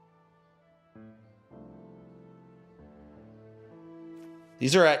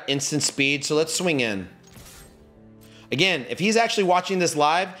 These are at instant speed, so let's swing in. Again, if he's actually watching this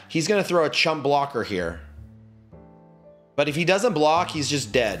live, he's going to throw a chump blocker here. But if he doesn't block, he's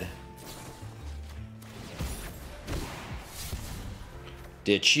just dead.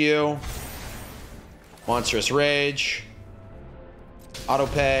 Ditch you. Monstrous Rage. Auto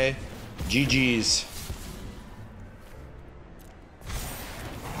pay. GG's.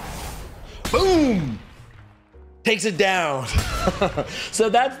 Boom! Takes it down. So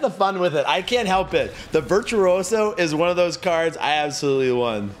that's the fun with it. I can't help it. The Virtuoso is one of those cards I absolutely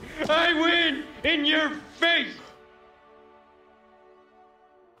won. I win in your face!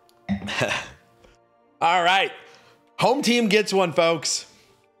 All right. Home team gets one, folks.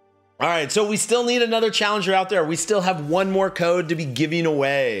 All right, so we still need another challenger out there. We still have one more code to be giving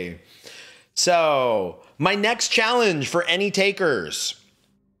away. So my next challenge for any takers,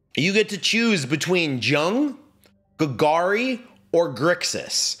 you get to choose between Jung, Golgari, or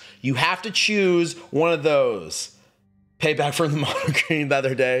Grixis. You have to choose one of those. Payback from the mono green the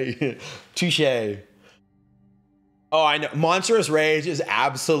other day. Touche. Oh, I know. Monstrous Rage is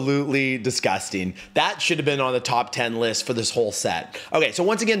absolutely disgusting. That should have been on the top 10 list for this whole set. Okay, so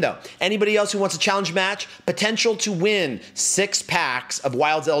once again, though, anybody else who wants a challenge match, potential to win 6 packs of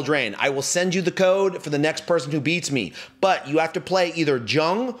Wild's Eldraine. I will send you the code for the next person who beats me. But you have to play either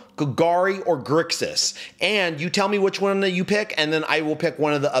Jung, Golgari, or Grixis. And you tell me which one that you pick, and then I will pick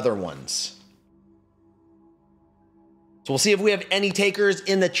one of the other ones. So we'll see if we have any takers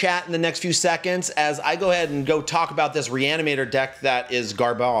in the chat in the next few seconds as I go ahead and go talk about this Reanimator deck that is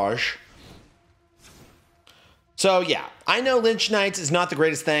garbage. So yeah, I know Lynch Knights is not the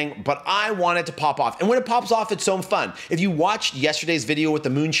greatest thing, but I want it to pop off. And when it pops off, it's so fun. If you watched yesterday's video with the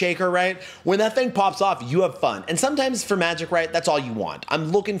Moonshaker, right? When that thing pops off, you have fun. And sometimes for Magic, right, that's all you want.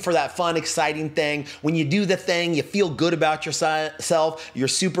 I'm looking for that fun, exciting thing. When you do the thing, you feel good about yourself. You're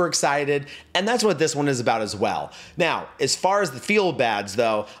super excited. And that's what this one is about as well. Now, as far as the feel bads,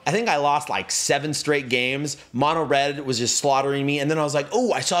 though, I think I lost like 7 straight games. Mono Red was just slaughtering me. And then I was like,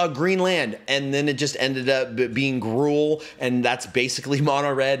 oh, I saw a green land. And then it just ended up being Gruul. And that's basically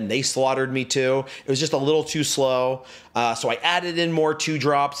Mono Red, and they slaughtered me too. It was just a little too slow. So I added in more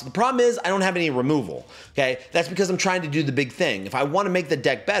 2-drops. The problem is I don't have any removal, okay? That's because I'm trying to do the big thing. If I want to make the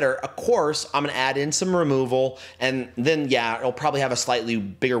deck better, of course, I'm going to add in some removal, and then, yeah, it'll probably have a slightly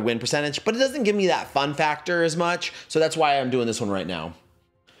bigger win percentage, but it doesn't give me that fun factor as much, so that's why I'm doing this one right now.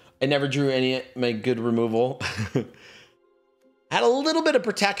 I never drew any good removal. Had a little bit of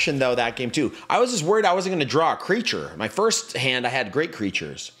protection, though, that game, too. I was just worried I wasn't going to draw a creature. My first hand, I had great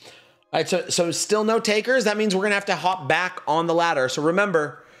creatures. All right, so still no takers. That means we're going to have to hop back on the ladder. So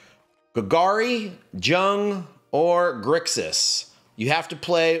remember, Golgari, Jung, or Grixis. You have to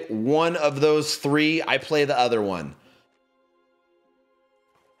play one of those 3. I play the other one.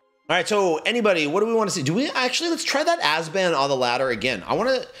 All right, so anybody, what do we want to see? Do we actually, let's try that Asban on the ladder again. I want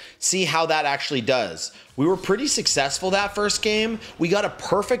to see how that actually does. We were pretty successful that first game. We got a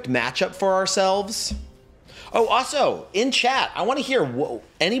perfect matchup for ourselves. Oh, also, in chat, I want to hear,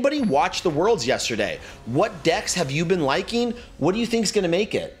 anybody watch the Worlds yesterday? What decks have you been liking? What do you think is going to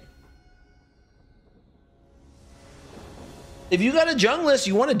make it? If you got a Jung list,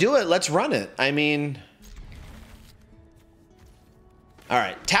 you want to do it, let's run it. I mean... All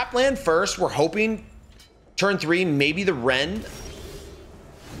right, tap land first. We're hoping turn 3, maybe the Wrenn.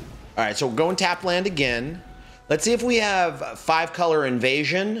 All right, so we're going tap land again. Let's see if we have 5-color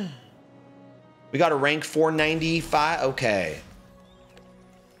invasion. We got a rank 495. Okay.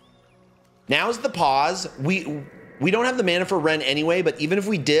 Now's the pause. We don't have the mana for Wrenn anyway, but even if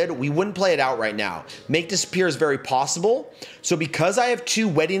we did, we wouldn't play it out right now. Make Disappear is very possible. So because I have 2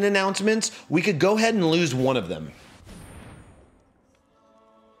 wedding announcements, we could go ahead and lose one of them.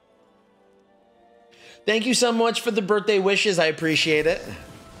 Thank you so much for the birthday wishes. I appreciate it.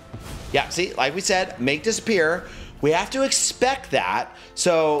 Yeah, see, like we said, make Disappear. We have to expect that.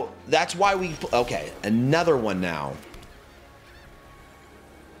 So that's why we... Okay, another one now.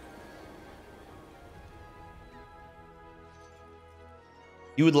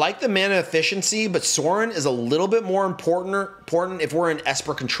 You would like the mana efficiency, but Sorin is a little bit more important if we're in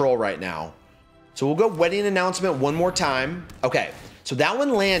Esper control right now. So we'll go Wedding Announcement one more time. Okay, so that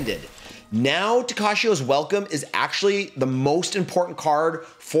one landed. Now Takashio's Welcome is actually the most important card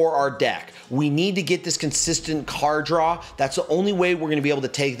for our deck. We need to get this consistent card draw. That's the only way we're going to be able to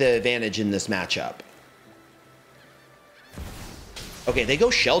take the advantage in this matchup. Okay, they go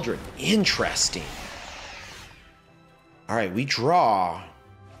Sheldred. Interesting. All right, we draw.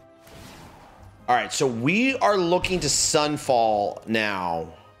 All right, so we are looking to Sunfall now.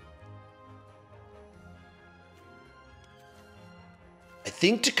 I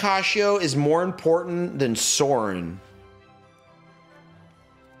think Takashio is more important than Sorin.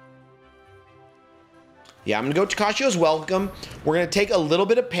 Yeah, I'm going to go Takashio's Welcome. We're going to take a little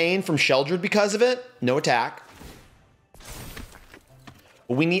bit of pain from Sheldred because of it. No attack.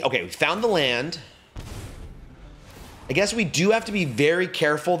 We need... Okay, we found the land. I guess we do have to be very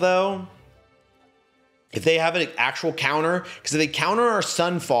careful, though. If they have an actual counter. Because if they counter our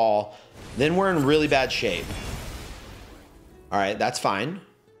Sunfall, then we're in really bad shape. All right, that's fine.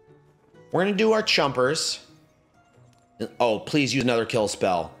 We're going to do our Chumpers. Oh, please use another kill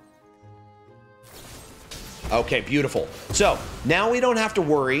spell. Okay, beautiful. So, now we don't have to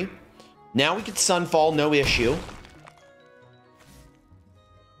worry. Now we can Sunfall, no issue.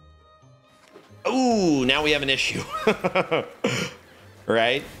 Ooh, now we have an issue.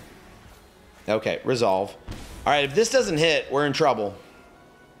 Right? Okay, resolve. All right, if this doesn't hit, we're in trouble.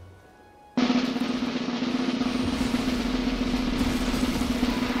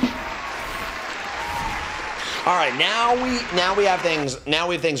 All right, now we have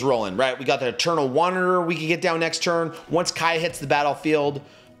things rolling, right? We got the Eternal Wanderer we can get down next turn. Once Kai hits the battlefield,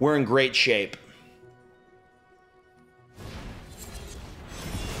 we're in great shape.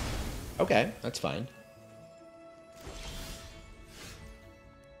 Okay, that's fine.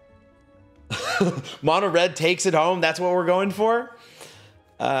 Mono Red takes it home. That's what we're going for.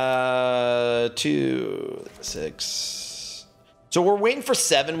 2, 6. So we're waiting for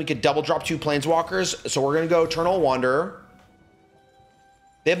 7. We could double drop 2 Planeswalkers. So we're going to go Eternal Wanderer.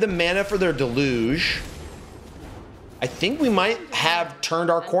 They have the mana for their Deluge. I think we might have turned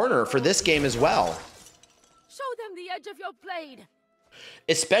our corner for this game as well. Show them the edge of your blade.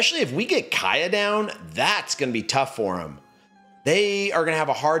 Especially if we get Kaya down, that's going to be tough for him. They are going to have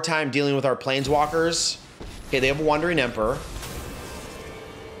a hard time dealing with our planeswalkers. Okay, they have a Wandering Emperor.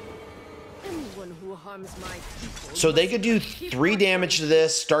 Anyone who harms my people. So they could do 3 damage to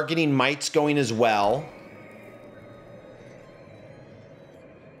this, start getting mites going as well.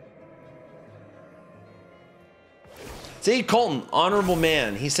 See, Colton, honorable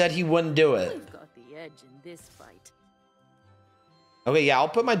man. He said he wouldn't do it. We've got the edge in this fight. Okay, yeah, I'll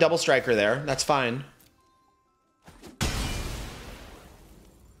put my double striker there. That's fine.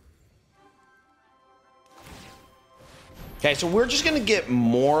 Okay, so we're just gonna get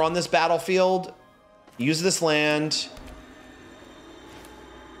more on this battlefield. Use this land.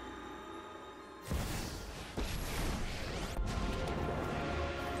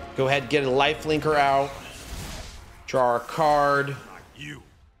 Go ahead, get a life linker out. Draw our card. You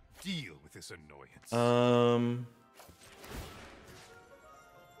deal with this annoyance.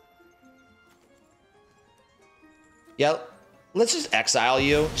 Yeah, let's just exile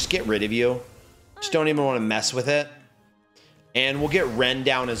you. Just get rid of you. Just don't even want to mess with it. And we'll get Ren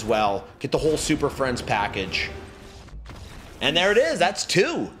down as well. Get the whole Super Friends package. And there it is. That's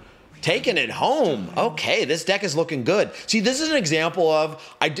 2. Taking it home. Okay, this deck is looking good. See, this is an example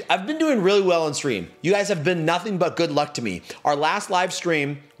of, I've been doing really well in stream. You guys have been nothing but good luck to me. Our last live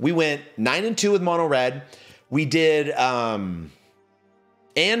stream, we went 9-2 with Mono Red. We did Anvil,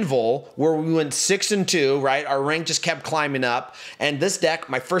 where we went 6-2, right? Our rank just kept climbing up. And this deck,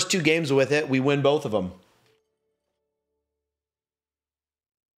 my first 2 games with it, we win both of them.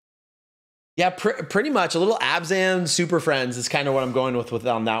 Yeah, pretty much. A little Abzan Super Friends is kind of what I'm going with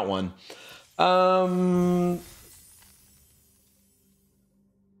on that one.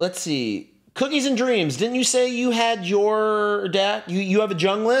 Let's see. Cookies and Dreams. Didn't you say you had your deck? You have a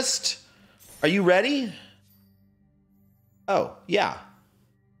Jung list? Are you ready? Oh, yeah.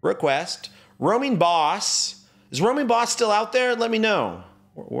 Request. Roaming Boss. Is Roaming Boss still out there? Let me know.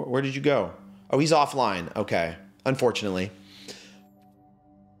 Where did you go? Oh, he's offline. Okay. Unfortunately.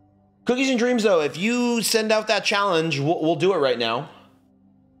 Cookies and Dreams, though, if you send out that challenge, we'll do it right now.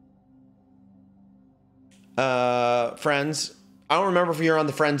 Friends. I don't remember if you're on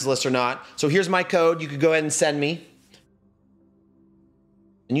the friends list or not. So here's my code. You could go ahead and send me.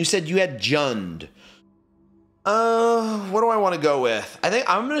 And you said you had Jund. What do I want to go with? I think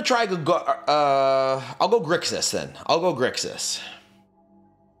I'm going to try I'll go Grixis then. I'll go Grixis.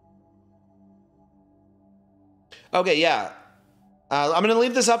 Okay, yeah. I'm going to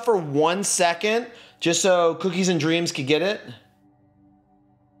leave this up for 1 second, just so Cookies and Dreams could get it.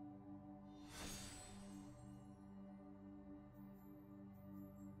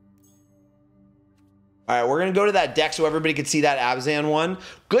 All right, we're going to go to that deck so everybody can see that Abzan one.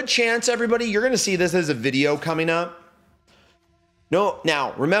 Good chance, everybody, you're going to see this as a video coming up. No,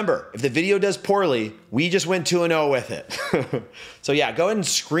 now, remember, if the video does poorly, we just went 2-0 with it. So yeah, go ahead and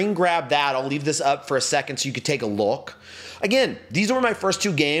screen grab that. I'll leave this up for a second so you could take a look. Again, these were my first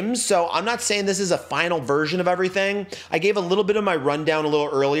 2 games, so I'm not saying this is a final version of everything. I gave a little bit of my rundown a little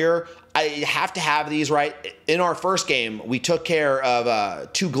earlier. I have to have these, right? In our first game, we took care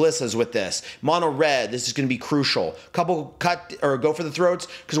of 2 Glissas with this. Mono Red, this is going to be crucial. Couple cut or go for the throats,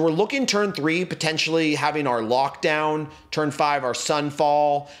 because we're looking turn 3, potentially having our lockdown, turn 5, our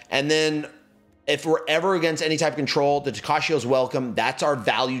Sunfall, and then if we're ever against any type of control, the Takashio's welcome. That's our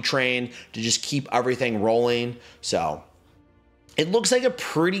value train to just keep everything rolling. So it looks like a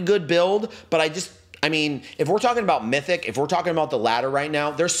pretty good build, but I mean, if we're talking about Mythic, if we're talking about the ladder right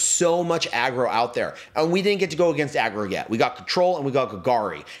now, there's so much aggro out there. And we didn't get to go against aggro yet. We got Control and we got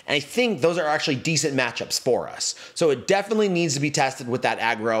Golgari. And I think those are actually decent matchups for us. So it definitely needs to be tested with that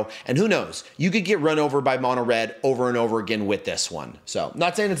aggro. And who knows, you could get run over by Mono Red over and over again with this one. So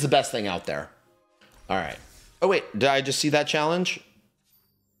not saying it's the best thing out there. All right. Oh, wait, did I just see that challenge?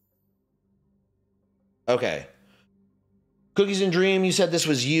 Okay. Cookies and Dream, you said this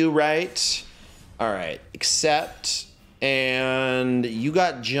was you, right? All right, accept. And you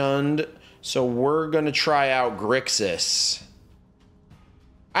got Jund, so we're going to try out Grixis.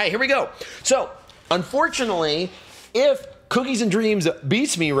 All right, here we go. So, unfortunately, if Cookies and Dreams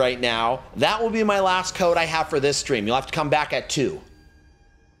beats me right now, that will be my last code I have for this stream. You'll have to come back at 2.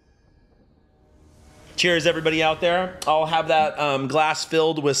 Cheers, everybody out there. I'll have that glass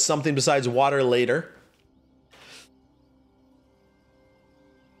filled with something besides water later.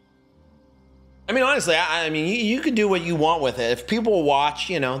 I mean, honestly, I mean, you can do what you want with it. If people watch,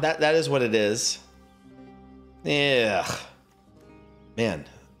 you know, that is what it is. Yeah, man,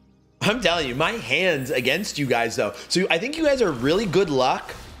 I'm telling you, my hands against you guys, though. So I think you guys are really good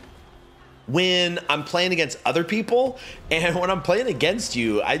luck. when I'm playing against other people, and when I'm playing against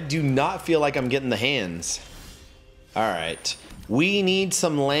you, I do not feel like I'm getting the hands. All right, we need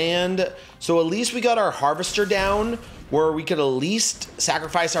some land. So at least we got our harvester down where we could at least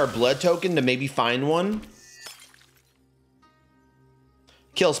sacrifice our blood token to maybe find one.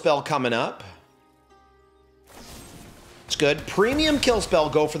 Kill spell coming up. It's good. Premium kill spell,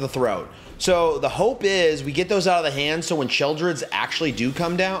 go for the throat. So the hope is we get those out of the hand so when Sheoldreds actually do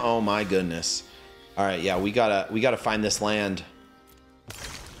come down, oh my goodness. All right, yeah, we gotta find this land.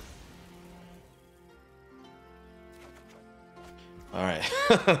 All right,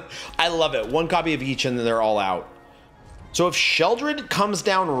 I love it. One copy of each and they're all out. So if Sheoldred comes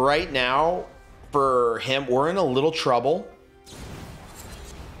down right now for him, we're in a little trouble.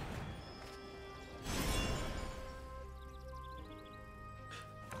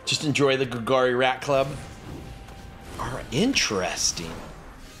 Just enjoy the Golgari Rat Club. All right, interesting.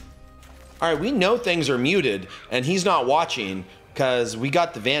 All right, we know things are muted and he's not watching because we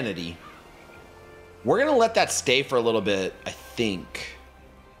got the vanity. We're gonna let that stay for a little bit, I think.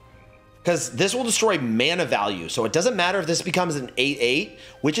 Because this will destroy mana value. So it doesn't matter if this becomes an 8/8,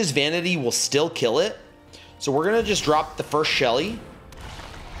 Witch's Vanity will still kill it. So we're gonna just drop the first Shelly.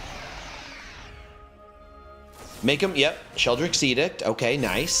 Make him, yep, Sheoldred's Edict. Okay,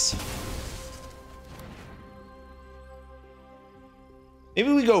 nice.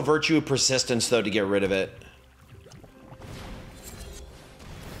 Maybe we go Virtue of Persistence, though, to get rid of it.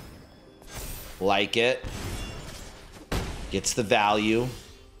 Like it. Gets the value.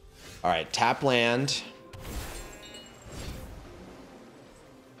 All right, tap land.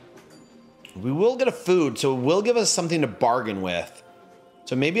 We will get a food, so it will give us something to bargain with.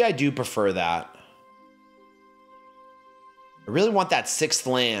 So maybe I do prefer that. I really want that 6th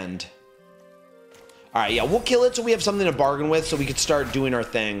land. All right, yeah, we'll kill it so we have something to bargain with so we can start doing our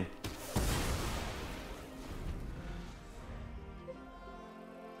thing.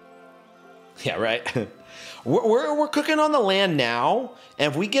 Yeah, right. we're cooking on the land now,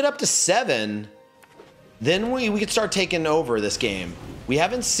 and if we get up to 7, then we can start taking over this game. We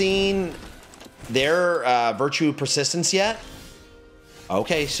haven't seen their Virtue of Persistence yet.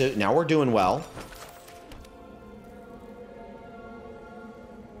 Okay, so now we're doing well.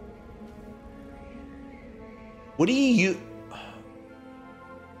 What do you...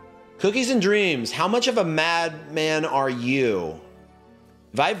 Cookies and Dreams, how much of a madman are you?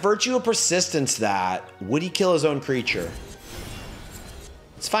 If I Virtue of Persistence that, would he kill his own creature?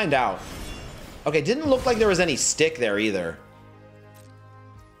 Let's find out. Okay, didn't look like there was any stick there either.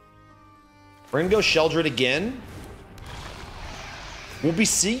 We're gonna go Sheoldred again. We'll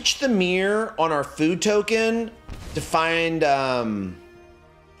beseech the mirror on our food token to find,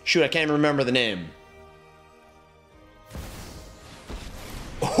 shoot, I can't even remember the name.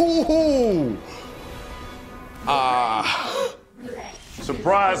 Ooh!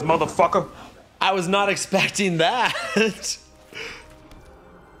 Surprise, motherfucker. I was not expecting that.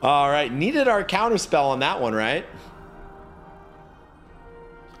 All right, needed our counter spell on that one, right?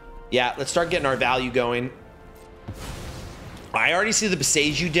 Yeah, let's start getting our value going. I already see the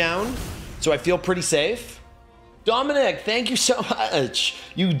Besage you down, so I feel pretty safe. Dominic, thank you so much.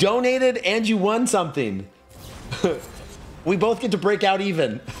 You donated and you won something. We both get to break out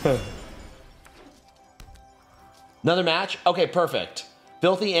even. Another match? Okay, perfect.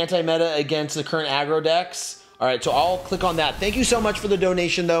 Filthy anti-meta against the current aggro decks. All right, so I'll click on that. Thank you so much for the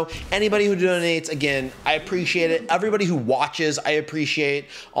donation, though. Anybody who donates, again, I appreciate it. Everybody who watches, I appreciate.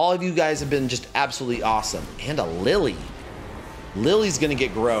 All of you guys have been just absolutely awesome. And a Lily. Lily's gonna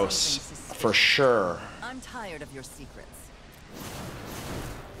get gross, for sure. I'm tired of your secrets.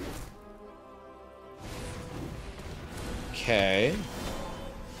 Okay.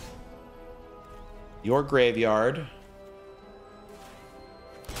 Your graveyard.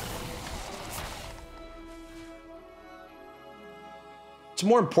 It's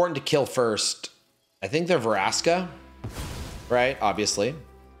more important to kill first. I think they're Vraska, right? Obviously.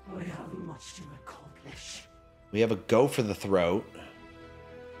 We have much to accomplish. We have a go for the throat.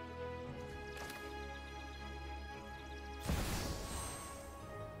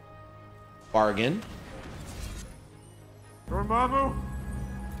 Bargain. Dormammu,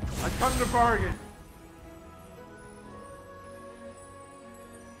 I come to bargain.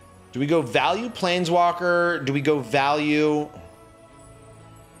 Do we go value Planeswalker? Do we go value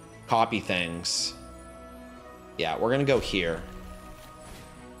copy things? Yeah, we're gonna go here.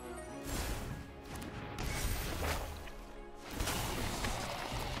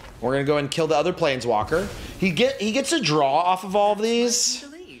 We're gonna go ahead and kill the other Planeswalker. He gets a draw off of all of these.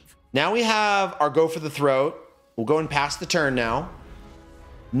 Now we have our go for the throat. We'll go and pass the turn now.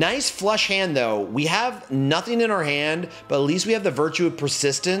 Nice flush hand, though. We have nothing in our hand, but at least we have the Virtue of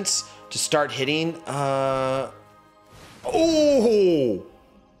Persistence to start hitting. Oh!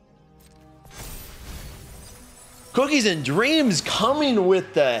 Cookies and Dreams coming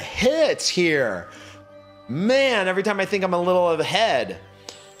with the hits here. Man, every time I think I'm a little ahead.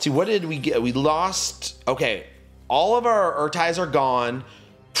 See, what did we get? We lost. Okay, all of our Urtais are gone.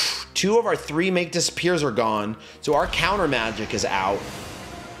 2 of our 3 Make Disappears are gone. So our counter magic is out.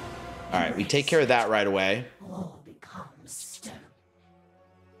 All right, we take care of that right away. All becomes stone.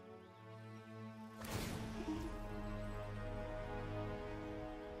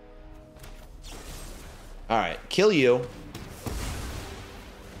 All right, kill you. All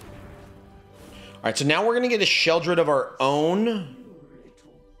right, so now we're gonna get a Sheldred of our own.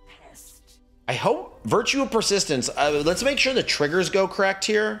 I hope Virtue of Persistence. Let's make sure the triggers go correct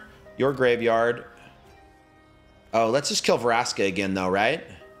here. Your graveyard. Oh, let's just kill Vraska again, though, right?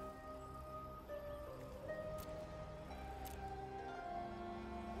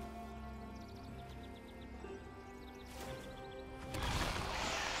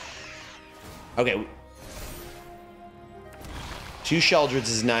 Okay. 2 Sheldreds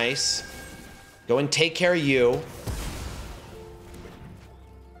is nice. Go and take care of you.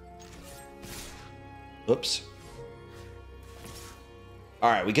 Oops. All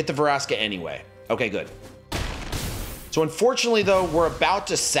right, we get the Vraska anyway. Okay, good. So unfortunately, though, we're about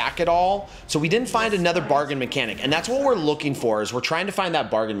to sack it all. So we didn't find another bargain mechanic. And that's what we're looking for, is we're trying to find that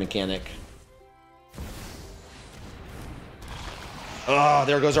bargain mechanic. Oh,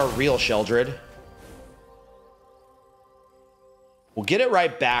 there goes our real Sheldred. We'll get it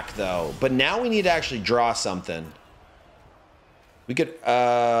right back, though. But now we need to actually draw something. We could,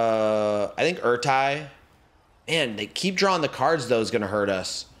 I think Urtai. Man, they keep drawing the cards, though, is going to hurt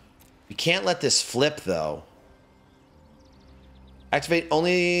us. We can't let this flip, though. Activate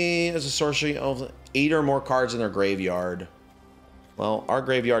only as a sorcery, 8 or more cards in their graveyard. Well, our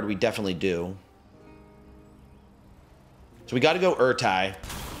graveyard, we definitely do. So we got to go Urtai.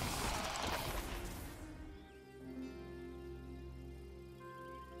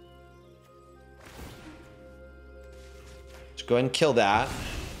 Let's go ahead and kill that.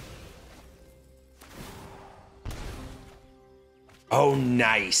 Oh,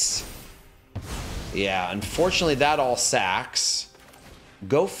 nice. Yeah, unfortunately, that all sacks.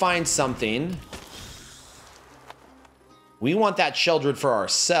 Go find something. We want that Sheldred for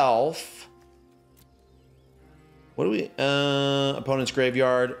ourselves. What do we... opponent's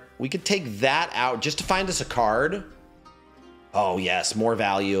graveyard. We could take that out just to find us a card. Oh, yes. More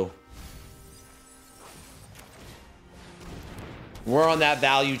value. We're on that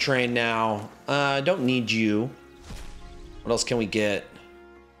value train now. Don't need you. What else can we get?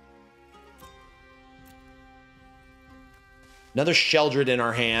 Another Sheldred in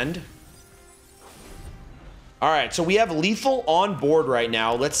our hand. All right, so we have lethal on board right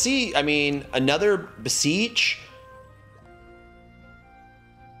now. Let's see. I mean, another Beseech.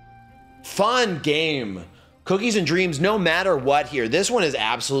 Fun game. Cookies and Dreams, no matter what here. This one is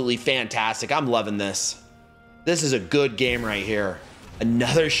absolutely fantastic. I'm loving this. This is a good game right here.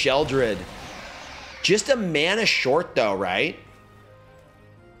 Another Sheldred. Just a mana short, though, right?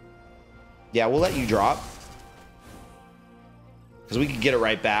 Yeah, we'll let you drop. Because we could get it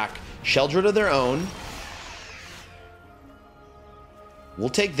right back. Sheldred of their own. We'll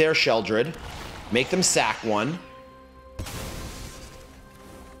take their Sheldred. Make them sack one.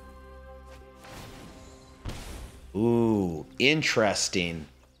 Ooh, interesting.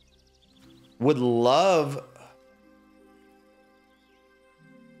 Would love...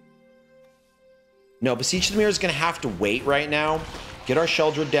 No, Beseech the Mirror is going to have to wait right now. Get our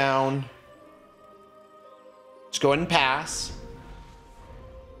Sheldred down. Let's go ahead and pass.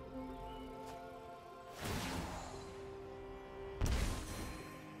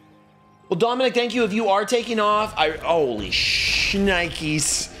 Well, Dominic, thank you. If you are taking off, holy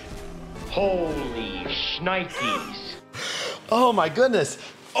shnikes. Holy shnikes. Oh, my goodness.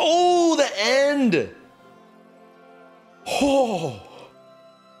 Oh, the end. Oh.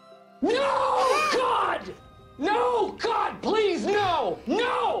 No, God! No, God, please, no!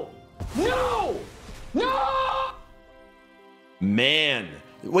 No! No! No! Man.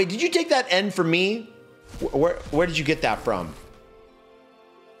 Wait, did you take that end from me? Where did you get that from?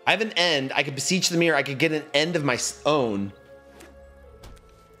 I have an end. I could Beseech the Mirror. I could get an end of my own.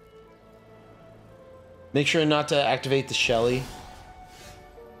 Make sure not to activate the Shelly.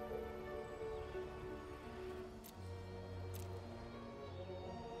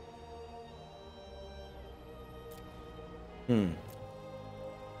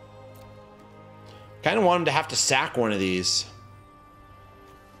 Kind of want him to have to sack one of these.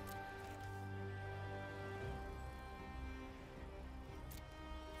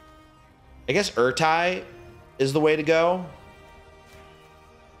 I guess Urtai is the way to go.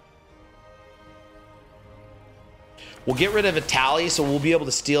 We'll get rid of a tally, so we'll be able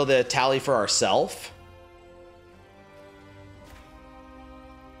to steal the tally for ourselves.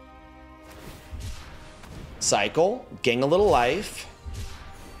 Cycle, gain a little life.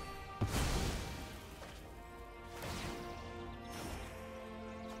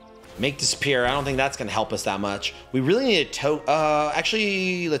 Make disappear. I don't think that's going to help us that much. We really need a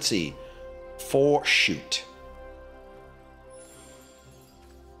actually, let's see. Shoot.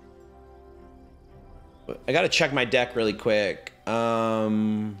 I got to check my deck really quick.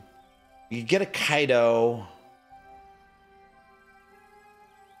 You get a Kaido.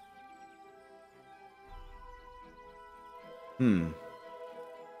 All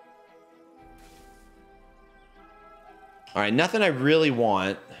right, nothing I really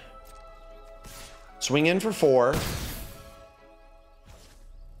want. Swing in for 4.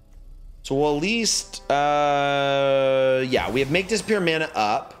 So we'll at least, yeah, we have make disappear mana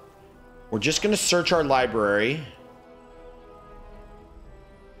up. We're just gonna search our library.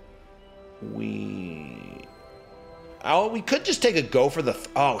 We could just take a go for the,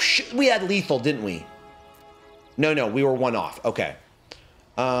 oh shit, we had lethal, didn't we? No, we were 1 off, okay.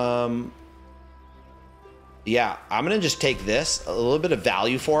 Yeah, I'm gonna just take this, a little bit of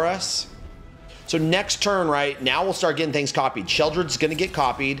value for us. So next turn, right, now we'll start getting things copied. Sheldred's gonna get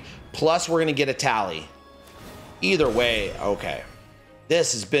copied, plus we're gonna get a tally. Either way, okay.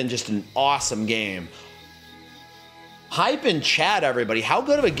 This has been just an awesome game. Hype in chat, everybody. How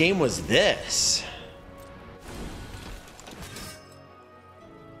good of a game was this?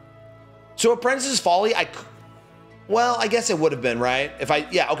 So Apprentice's Folly, well, I guess it would have been, right?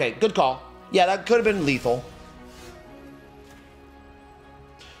 Yeah, okay, good call. Yeah, that could have been lethal.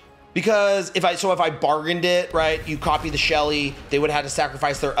 Because if I bargained it, right, you copy the Shelly, they would have had to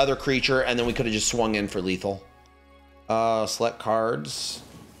sacrifice their other creature, and then we could have just swung in for lethal. Select cards.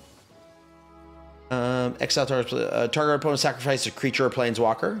 Exile target opponent sacrifice a creature or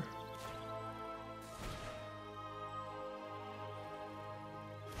planeswalker.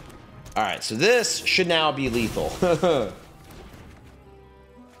 All right, so this should now be lethal.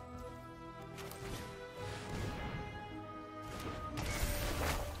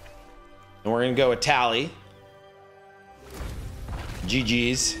 And we're gonna go with tally.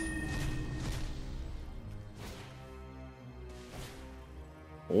 GG's.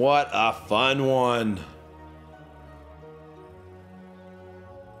 What a fun one.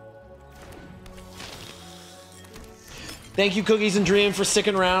 Thank you, Cookies and Dream, for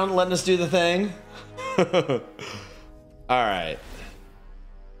sticking around, letting us do the thing. All right.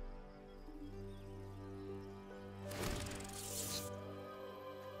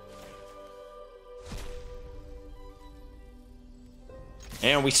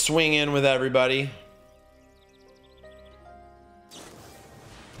 And we swing in with everybody.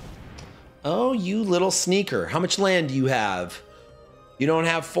 Oh, you little sneaker. How much land do you have? You don't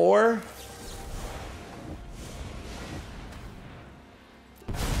have 4?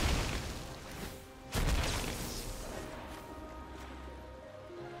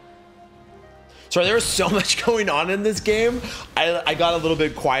 Sorry, there was so much going on in this game. I got a little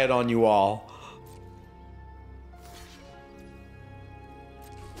bit quiet on you all.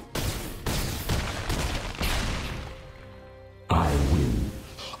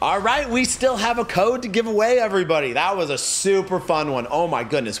 All right, we still have a code to give away, everybody. That was a super fun one. Oh my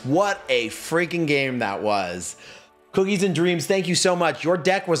goodness, what a freaking game that was. Cookies and Dreams, thank you so much. Your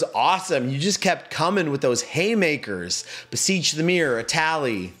deck was awesome. You just kept coming with those haymakers. Beseech the Mirror, a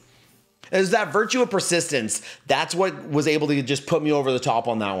tally. It was that virtue of persistence. That's what was able to just put me over the top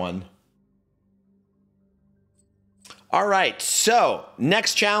on that one. All right, so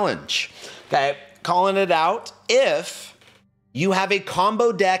next challenge. Okay, calling it out. If you have a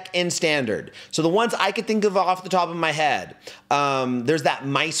combo deck in Standard. So the ones I could think of off the top of my head, there's that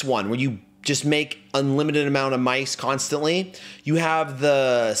mice one where you just make unlimited amount of mice constantly. You have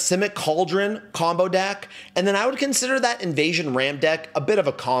the Simic Cauldron combo deck, and then I would consider that Invasion Ramp deck a bit of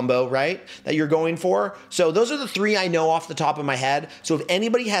a combo, right, that you're going for. So those are the 3 I know off the top of my head. So if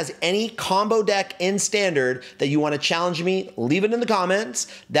anybody has any combo deck in Standard that you want to challenge me, leave it in the comments.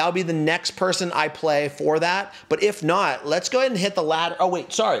 That'll be the next person I play for that. But if not, let's go ahead and hit the ladder. Oh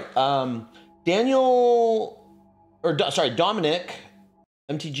wait, sorry. Dominic,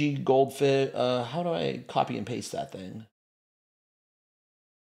 MTG Goldfish. How do I copy and paste that thing?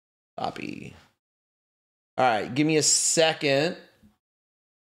 Copy. All right, give me a second.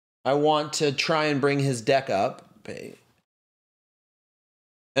 I want to try and bring his deck up.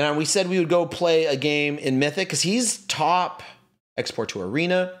 And we said we would go play a game in Mythic because he's top. Export to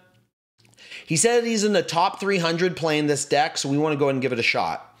Arena. He said he's in the top 300 playing this deck, so we want to go ahead and give it a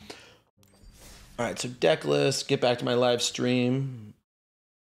shot. All right, so deck list, get back to my live stream.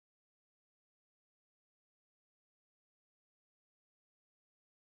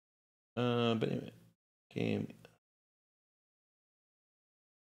 But anyway, game.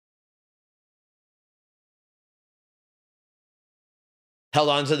 Held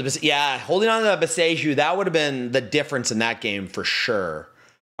on to the, yeah, holding on to the Boseiju, that would have been the difference in that game for sure.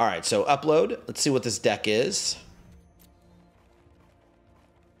 All right, so upload. Let's see what this deck is.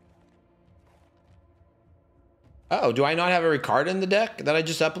 Oh, do I not have a Ricard in the deck that I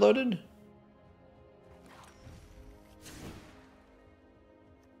just uploaded?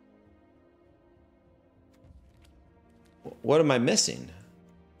 What am I missing?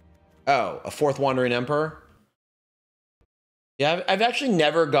 Oh, a 4th Wandering Emperor? Yeah, I've actually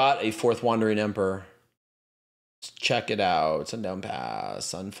never got a 4th Wandering Emperor. Let's check it out. Sundown Pass,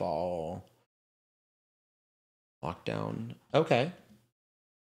 Sunfall, Lockdown. Okay.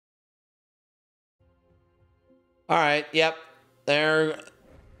 All right. Yep. There.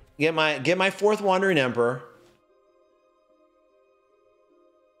 Get my 4th Wandering Emperor.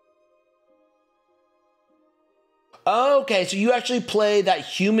 Okay, so you actually play that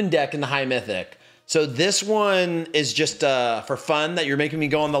human deck in the High Mythic. So this one is just for fun that you're making me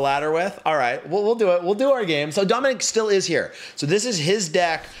go on the ladder with? All right, we'll do it. We'll do our game. So Dominic still is here. So this is his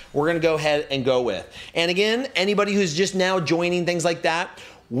deck we're going to go ahead and go with. And again, anybody who's just now joining, things like that,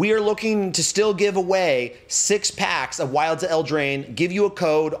 we are looking to still give away 6 packs of Wilds of Eldraine, give you a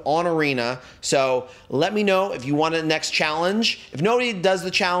code on Arena. So let me know if you want a next challenge. If nobody does the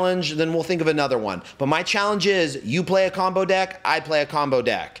challenge, then we'll think of another one. But my challenge is you play a combo deck, I play a combo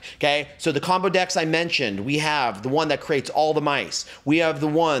deck. Okay, so the combo decks I mentioned, we have the one that creates all the mice. We have the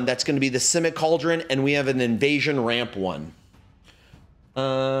one that's going to be the Simic Cauldron, and we have an Invasion Ramp one.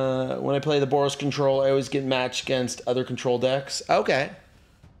 When I play the Boros Control, I always get matched against other control decks. Okay.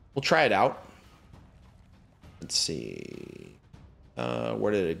 We'll try it out. Let's see.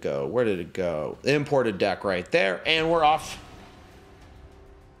 Where did it go? Where did it go? The imported deck right there. And we're off.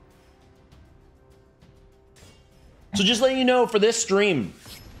 So just letting you know, for this stream,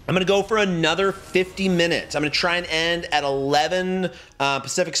 I'm going to go for another 50 minutes. I'm going to try and end at 11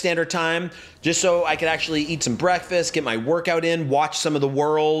 Pacific Standard Time, just so I could actually eat some breakfast, get my workout in, watch some of the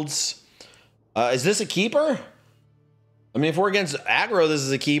worlds. Is this a keeper? I mean, if we're against aggro, this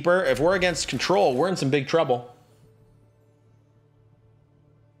is a keeper. If we're against control, we're in some big trouble.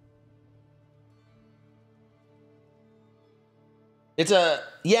 It's a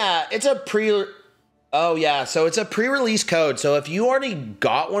pre-release code. So if you already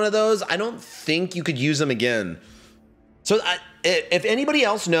got one of those, I don't think you could use them again. So if anybody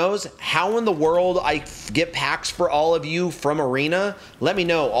else knows how in the world I get packs for all of you from Arena, let me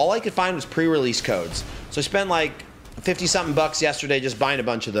know. All I could find was pre-release codes. So I spent like 50-something bucks yesterday just buying a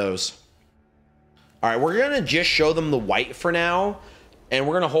bunch of those. All right, we're gonna just show them the white for now, and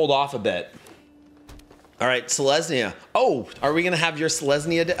we're gonna hold off a bit. All right, Selesnya. Oh, are we gonna have your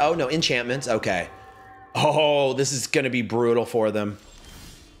Selesnya? Oh no, enchantments. Okay. Oh, this is gonna be brutal for them.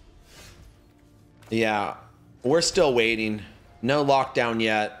 Yeah, we're still waiting. No lockdown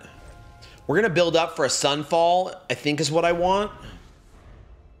yet. We're gonna build up for a Sunfall, I think is what I want.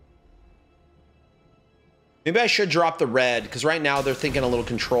 Maybe I should drop the red, because right now they're thinking a little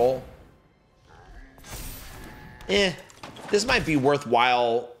control. This might be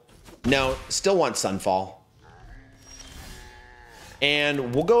worthwhile. No, still want Sunfall.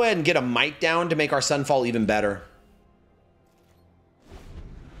 And we'll go ahead and get a Might down to make our Sunfall even better.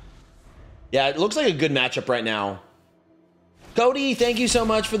 Yeah, it looks like a good matchup right now. Cody, thank you so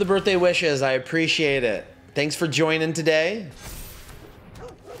much for the birthday wishes. I appreciate it. Thanks for joining today.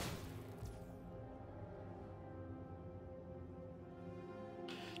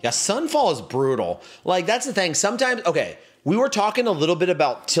 Yeah, Sunfall is brutal. Like, that's the thing. Sometimes, okay, we were talking a little bit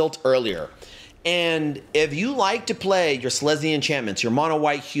about Tilt earlier. And if you like to play your Selesnya enchantments, your mono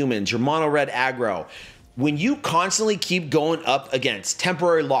white humans, your mono red aggro, when you constantly keep going up against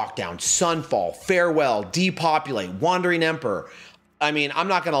Temporary Lockdown, Sunfall, Farewell, Depopulate, Wandering Emperor, I mean, I'm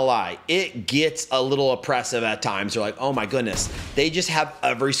not gonna lie, it gets a little oppressive at times. You're like, oh my goodness, they just have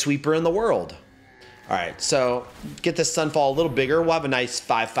every sweeper in the world. All right, so get this Sunfall a little bigger. We'll have a nice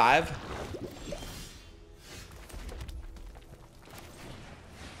 5/5.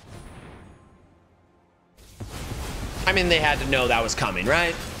 I mean, they had to know that was coming,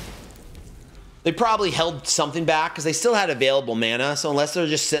 right? They probably held something back because they still had available mana. So unless they're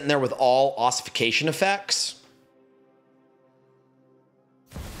just sitting there with all ossification effects.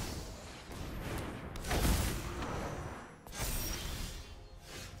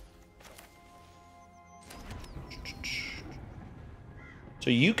 So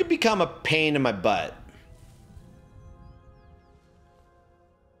you could become a pain in my butt.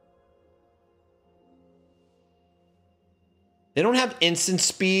 They don't have instant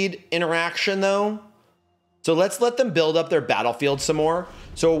speed interaction though. So let's let them build up their battlefield some more.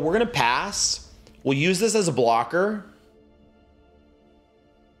 So we're gonna pass. We'll use this as a blocker.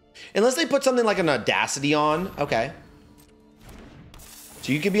 Unless they put something like an Audacity on. Okay.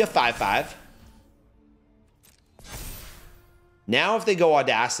 So you could be a 5/5. Now if they go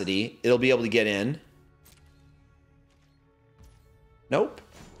Audacity, it'll be able to get in. Nope.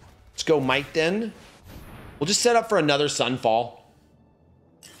 Let's go Mike then. We'll just set up for another Sunfall.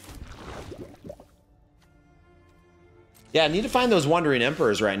 Yeah, I need to find those Wandering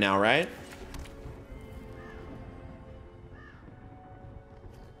Emperors right now, right?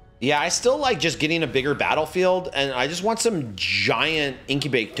 Yeah, I still like just getting a bigger battlefield, and I just want some giant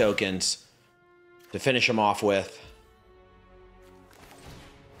Incubate tokens to finish them off with.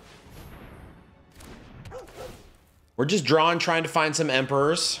 We're just drawing, trying to find some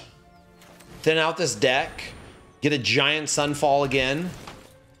Emperors. Thin out this deck. Get a giant Sunfall again.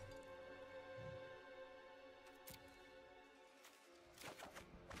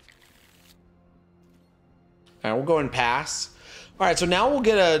 All right, we'll go and pass. All right, so now we'll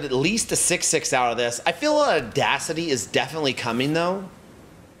get at least a 6/6 out of this. I feel Audacity is definitely coming though.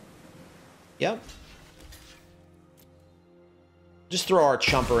 Yep. Just throw our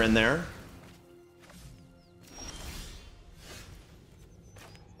Chumper in there.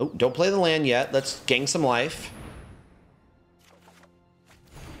 Oh, don't play the land yet. Let's gain some life.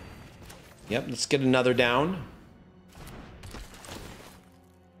 Yep, let's get another down.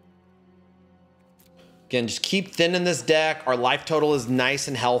 Again, just keep thinning this deck. Our life total is nice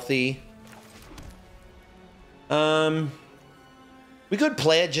and healthy. We could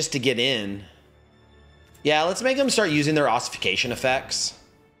play it just to get in. Yeah, let's make them start using their ossification effects.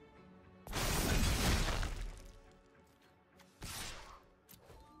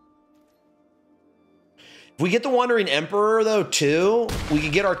 If we get the Wandering Emperor, though, too, we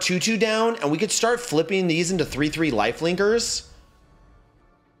could get our 2/2 down, and we could start flipping these into 3/3 lifelinkers.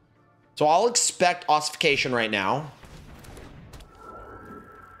 So I'll expect ossification right now.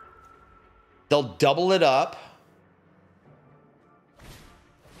 They'll double it up.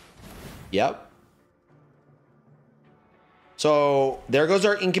 Yep. So there goes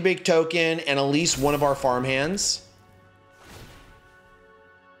our Incubate token and at least one of our farmhands.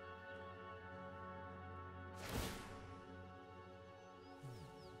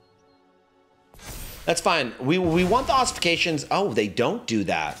 That's fine. We want the ossifications. Oh, they don't do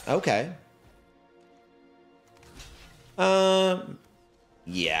that. Okay.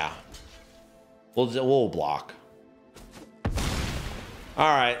 Yeah. We'll block.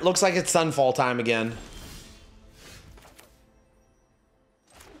 All right. Looks like it's Sunfall time again.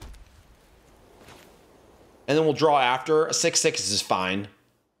 And then we'll draw after. A 6/6 is fine.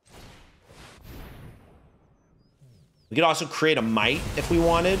 We could also create a Might if we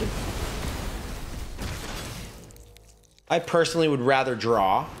wanted. I personally would rather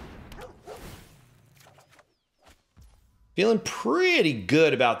draw. Feeling pretty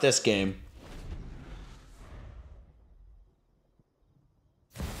good about this game.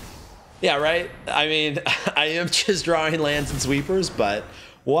 Yeah, right? I mean, I am just drawing lands and sweepers, but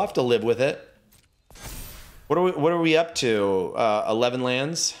we'll have to live with it. What are we up to? 11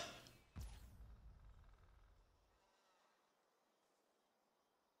 lands?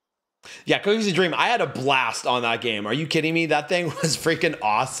 Yeah, Cookies a Dream. I had a blast on that game. Are you kidding me? That thing was freaking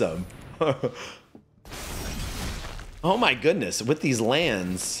awesome. Oh my goodness, with these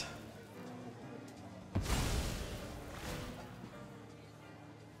lands.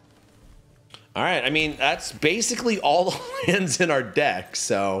 All right, I mean, that's basically all the lands in our deck,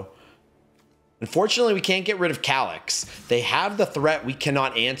 so... Unfortunately, we can't get rid of Calyx. They have the threat we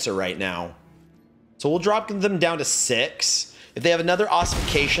cannot answer right now. So we'll drop them down to 6. If they have another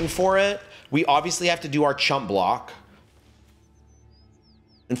ossification for it, we obviously have to do our chump block.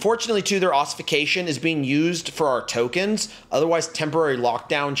 Unfortunately, too, their ossification is being used for our tokens. Otherwise, temporary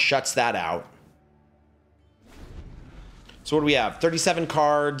lockdown shuts that out. So what do we have? 37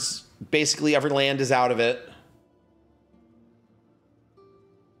 cards. Basically, every land is out of it.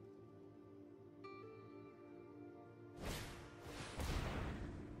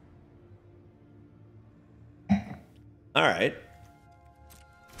 All right.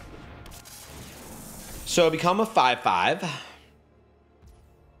 So become a 5/5.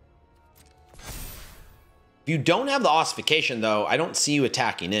 If you don't have the ossification, though, I don't see you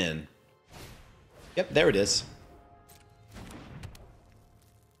attacking in. Yep, there it is.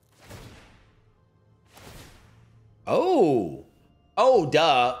 Oh. Oh,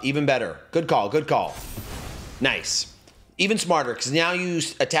 duh. Even better. Good call. Good call. Nice. Even smarter, because now you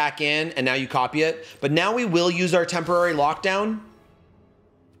attack in and now you copy it. But now we will use our temporary lockdown.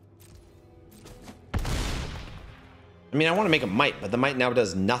 I mean, I want to make a might, but the might now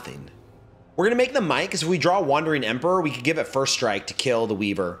does nothing. We're going to make the might because if we draw Wandering Emperor, we could give it first strike to kill the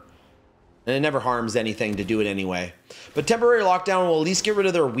Weaver. And it never harms anything to do it anyway. But temporary lockdown will at least get rid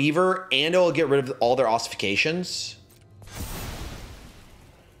of their Weaver and it will get rid of all their ossifications.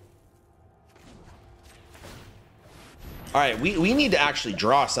 All right, we need to actually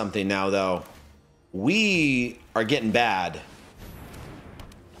draw something now, though. We are getting bad.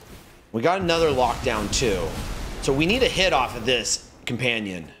 We got another lockdown, too. So we need a hit off of this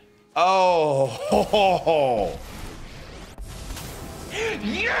companion. Oh.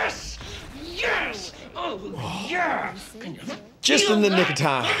 Yes! Yes! Oh, yeah! Just in the nick of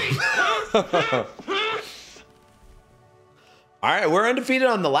time. All right, we're undefeated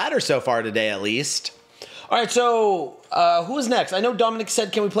on the ladder so far today, at least. All right, so who is next? I know Dominic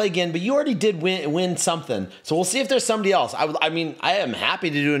said, can we play again? But you already did win something. So we'll see if there's somebody else. I mean, I am happy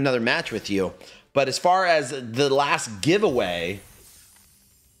to do another match with you. But as far as the last giveaway...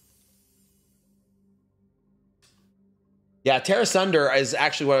 Yeah, Terra Sunder is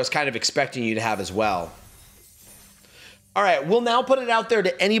actually what I was kind of expecting you to have as well. All right, we'll now put it out there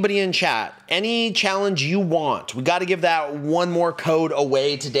to anybody in chat. Any challenge you want. We got to give that one more code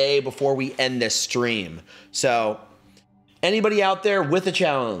away today before we end this stream. So, anybody out there with a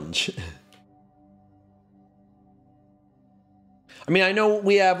challenge? I mean, I know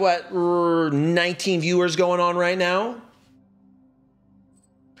we have, what, 19 viewers going on right now?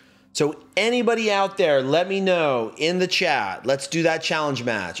 So anybody out there, let me know in the chat. Let's do that challenge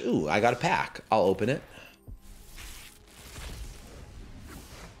match. Ooh, I got a pack. I'll open it.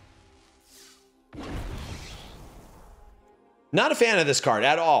 Not a fan of this card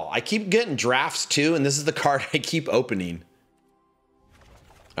at all. I keep getting drafts too, and this is the card I keep opening.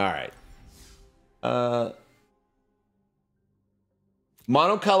 All right.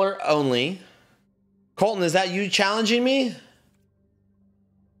 Monocolor only. Colton, is that you challenging me?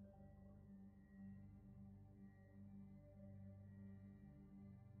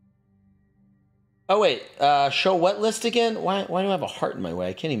 Oh, wait. Show what list again? Why do I have a heart in my way?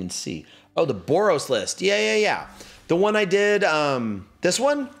 I can't even see. Oh, the Boros list. Yeah. The one I did, this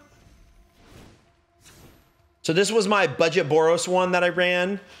one? So this was my budget Boros one that I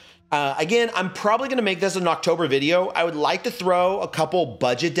ran. Again, I'm probably going to make this an October video. I would like to throw a couple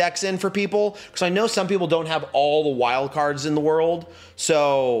budget decks in for people because I know some people don't have all the wild cards in the world.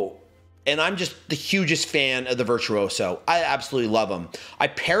 So, and I'm just the hugest fan of the Virtuoso. I absolutely love them. I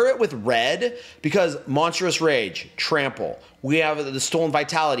pair it with red because Monstrous Rage, Trample. We have the Stolen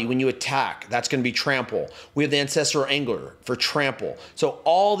Vitality when you attack. That's going to be Trample. We have the Ancestral Angler for Trample. So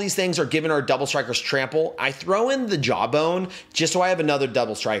all these things are giving our double strikers Trample. I throw in the Jawbone just so I have another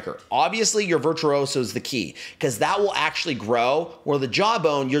double striker. Obviously, your Virtuoso is the key because that will actually grow. Where the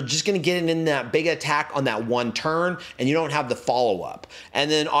Jawbone, you're just going to get it in that big attack on that one turn and you don't have the follow-up.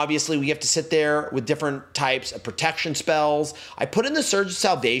 And then obviously we have to sit there with different types of protection spells. I put in the Surge of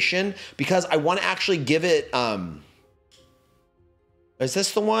Salvation because I want to actually give it... Is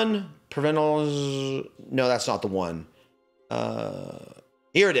this the one? No, that's not the one.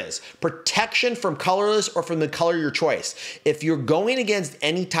 Here it is. Protection from colorless or from the color of your choice. If you're going against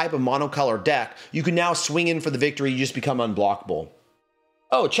any type of monocolor deck, you can now swing in for the victory. You just become unblockable.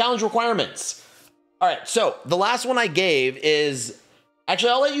 Oh, challenge requirements. All right, so the last one I gave is...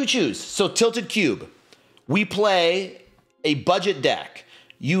 Actually, I'll let you choose. So Tilted Cube. We play a budget deck.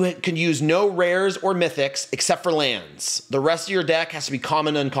 You can use no rares or mythics except for lands. The rest of your deck has to be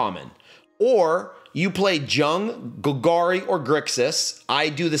common, uncommon. Or you play Jung, Golgari, or Grixis. I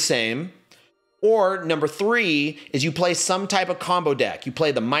do the same. Or number 3 is you play some type of combo deck. You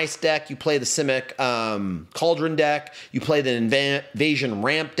play the Mice deck, you play the Simic Cauldron deck, you play the Invasion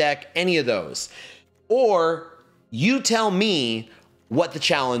Ramp deck, any of those. Or you tell me what the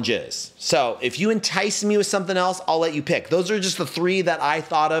challenge is. So if you entice me with something else, I'll let you pick. Those are just the 3 that I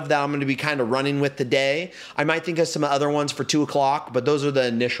thought of that I'm gonna be kind of running with today. I might think of some other ones for 2 o'clock, but those are the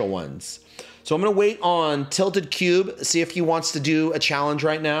initial ones. So I'm gonna wait on Tilted Cube, see if he wants to do a challenge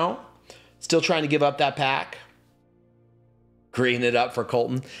right now. Still trying to give up that pack. Greening it up for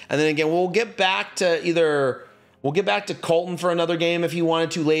Colton. And then again, we'll get back to Colton for another game if he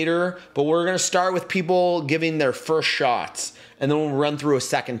wanted to later, but we're gonna start with people giving their first shots. And then we'll run through a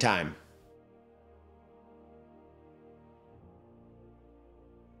second time.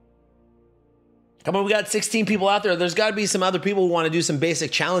 Come on, we got 16 people out there. There's got to be some other people who want to do some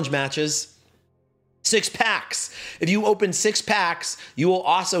basic challenge matches. 6 packs. If you open 6 packs, you will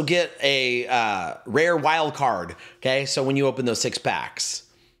also get a rare wild card. Okay, so when you open those 6 packs,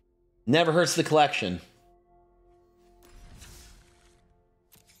 never hurts the collection.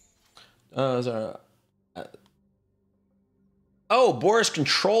 Oh, Boris,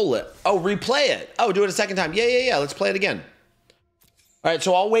 control it. Oh, replay it. Oh, do it a second time. Yeah. Let's play it again. All right,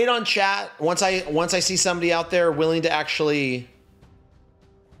 so I'll wait on chat once I see somebody out there willing to actually.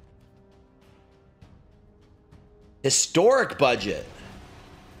 Historic budget.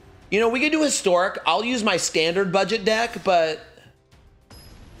 You know, we could do historic. I'll use my standard budget deck, but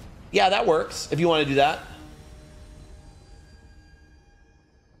yeah, that works if you want to do that.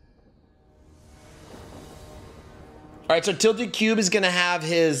 All right, so Tilted Cube is going to have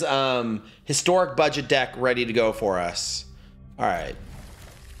his historic budget deck ready to go for us. All right.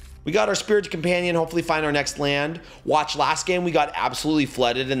 We got our Spirit Companion, hopefully find our next land. Watch, last game we got absolutely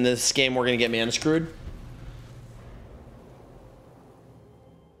flooded. In this game, we're going to get mana screwed.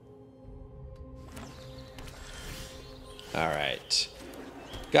 All right.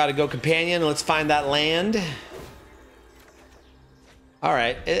 Got to go Companion. Let's find that land. All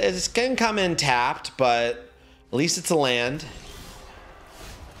right. It's going to come in tapped, but at least it's a land.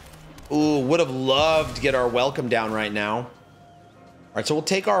 Ooh, would have loved to get our welcome down right now. All right, so we'll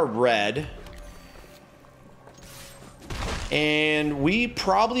take our red. And we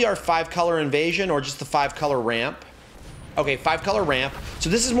probably are 5-color invasion or just the 5-color ramp. Okay, 5-color ramp. So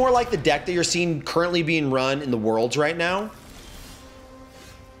this is more like the deck that you're seeing currently being run in the Worlds right now.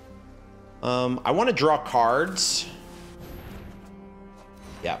 I want to draw cards.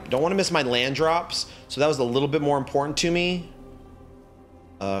 Yeah, don't want to miss my land drops. So that was a little bit more important to me.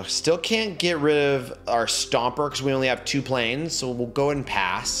 Still can't get rid of our Stomper because we only have 2 planes. So we'll go ahead and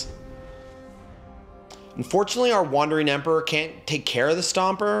pass. Unfortunately, our Wandering Emperor can't take care of the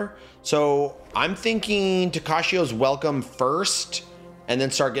Stomper. So I'm thinking Takashio's Welcome first and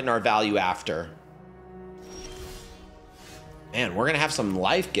then start getting our value after. Man, we're going to have some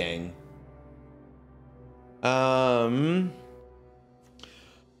life, gang. Oh,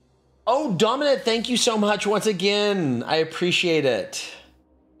 Dominant, thank you so much once again. I appreciate it.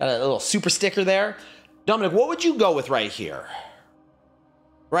 Got a little super sticker there. Dominic, what would you go with right here?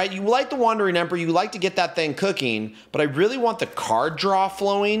 Right, you like the Wandering Emperor, you like to get that thing cooking, but I really want the card draw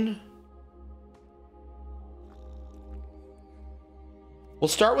flowing. We'll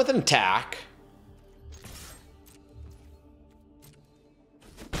start with an attack.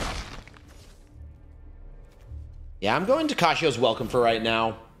 Yeah, I'm going Takashio's Welcome for right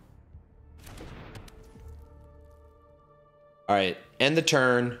now. All right, end the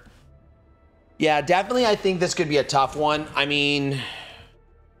turn. Yeah, definitely I think this could be a tough one. I mean,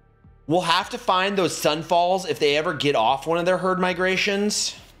 we'll have to find those Sunfalls if they ever get off one of their herd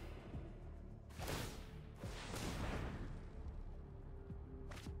migrations.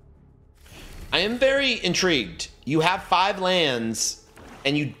 I am very intrigued. You have 5 lands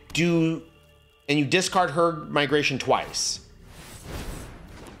and you discard herd migration twice.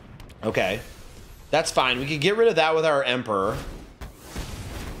 Okay. That's fine. We could get rid of that with our Emperor.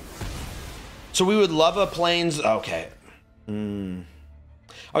 So we would love a Plains. Okay. I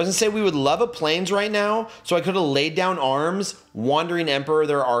was gonna say we would love a Plains right now. So I could have laid down arms, Wandering Emperor,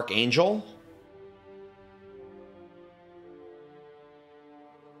 their Archangel.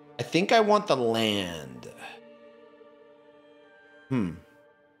 I think I want the land.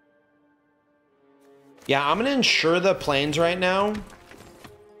 Yeah, I'm gonna ensure the Plains right now.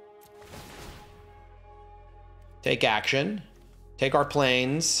 Take action. Take our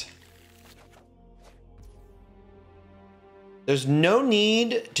Plains. There's no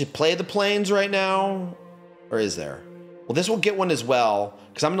need to play the Plains right now. Or is there? Well, this will get one as well.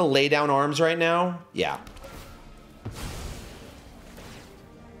 Because I'm going to lay down arms right now. Yeah.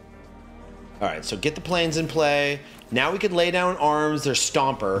 Alright, so get the Plains in play. Now we can lay down arms. There's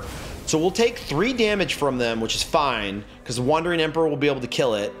Stomper. So we'll take 3 damage from them, which is fine. Because the Wandering Emperor will be able to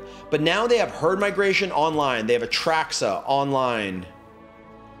kill it. But now they have Herd Migration online. They have Atraxa online.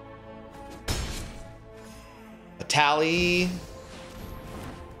 A Tally.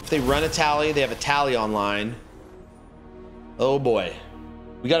 If they run a Tally, they have a Tally online. Oh boy.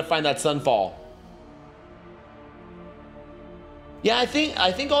 We got to find that Sunfall. Yeah, I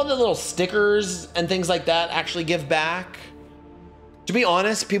think all the little stickers and things like that actually give back. To be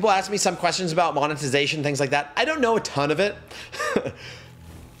honest, people ask me some questions about monetization, things like that. I don't know a ton of it.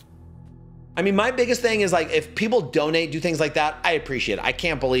 I mean, my biggest thing is like, if people donate, do things like that, I appreciate it. I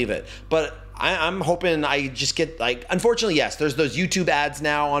can't believe it. But I'm hoping I just get like, unfortunately, yes, there's those YouTube ads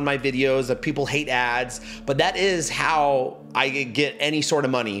now on my videos that people hate ads, but that is how I get any sort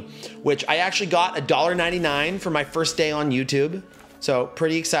of money, which I actually got $1.99 for my first day on YouTube. So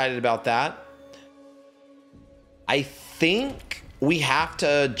pretty excited about that. I think we have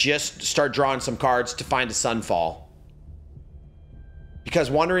to just start drawing some cards to find a Sunfall. Because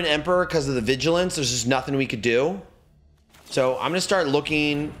Wandering Emperor, because of the vigilance, there's just nothing we could do. So I'm gonna start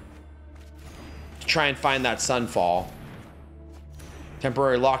looking to try and find that Sunfall.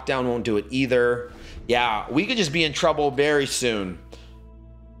 Temporary lockdown won't do it either. Yeah, we could just be in trouble very soon.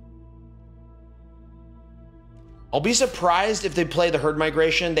 I'll be surprised if they play the herd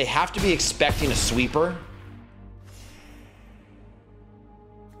migration. They have to be expecting a sweeper.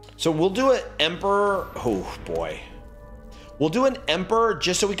 So we'll do an Emperor. Oh boy. We'll do an Emperor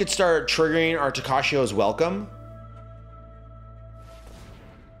just so we could start triggering our Takashio's Welcome.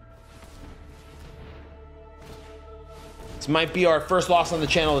 This might be our first loss on the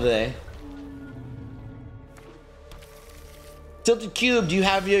channel today. Tilted Cube, do you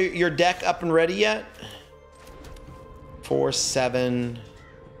have your deck up and ready yet? 4, 7.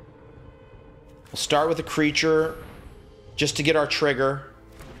 We'll start with a creature just to get our trigger.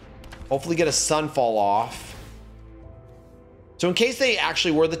 Hopefully get a Sunfall off. So in case they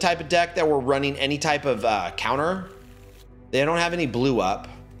actually were the type of deck that were running any type of counter, they don't have any blue up.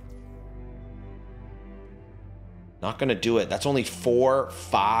 Not gonna do it. That's only 4,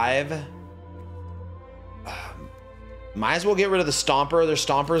 5. Might as well get rid of the Stomper. Their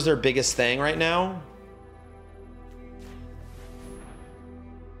Stomper is their biggest thing right now.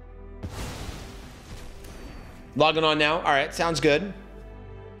 Logging on now. All right, sounds good.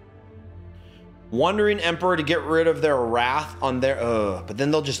 Wandering Emperor to get rid of their Wrath on their... but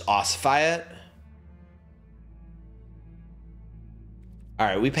then they'll just ossify it. All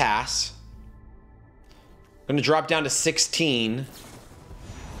right, we pass. I'm gonna drop down to 16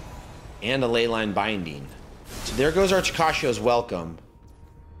 and a Leyline Binding. So there goes our Takashio's Welcome.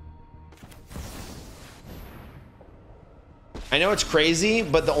 I know it's crazy,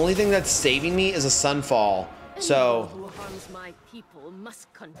 but the only thing that's saving me is a Sunfall. So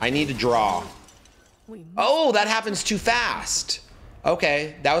I need to draw. Oh, that happens too fast.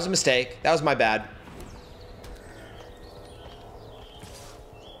 Okay, that was a mistake. That was my bad.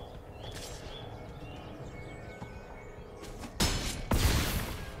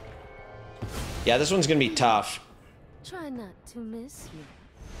 Yeah, this one's gonna be tough. Try not to miss you.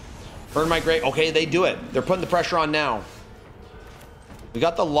 Burn my great. Okay, they do it. They're putting the pressure on now. We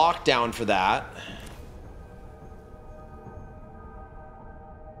got the lockdown for that.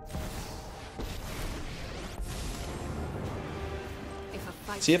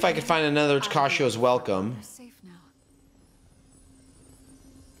 See if I can find another Takashio's Welcome.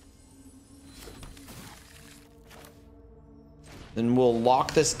 Then we'll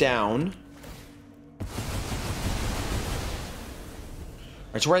lock this down.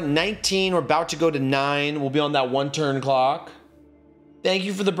 All right, so we're at 19. We're about to go to 9. We'll be on that 1 turn clock. Thank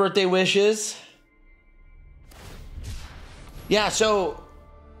you for the birthday wishes. Yeah, so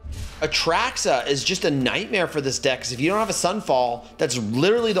Atraxa is just a nightmare for this deck, because if you don't have a Sunfall, that's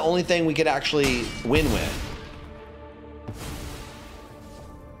literally the only thing we could actually win with.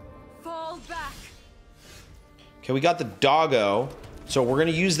 Fall back. Okay, we got the Doggo, so we're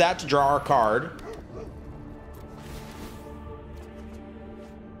gonna use that to draw our card.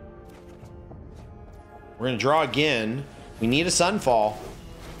 We're gonna draw again. We need a Sunfall.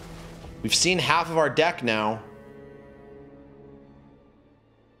 We've seen half of our deck now.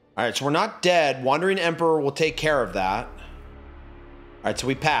 All right, so we're not dead. Wandering Emperor will take care of that. All right, so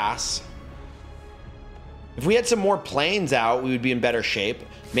we pass. If we had some more planes out, we would be in better shape.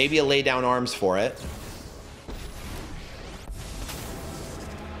 Maybe a Lay Down Arms for it.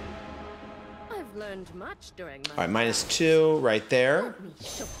 I've learned much during my All right, -2 right there.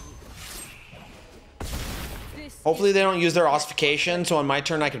 Hopefully they don't use their ossification, so on my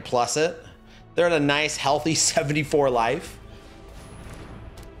turn I could plus it. They're at a nice, healthy 74 life.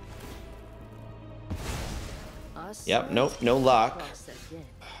 Yep, nope, no luck.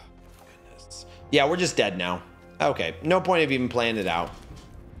 Yeah, we're just dead now. Okay, no point of even playing it out.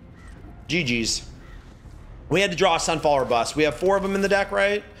 GG's. We had to draw a Sunfall or bust. We have 4 of them in the deck,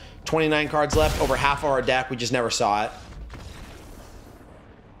 right? 29 cards left, over half of our deck. We just never saw it.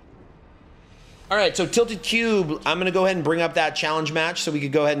 All right, so Tilted Cube, I'm gonna go ahead and bring up that challenge match so we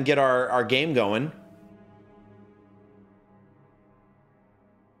could go ahead and get our game going.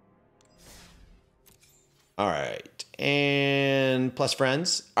 All right, and plus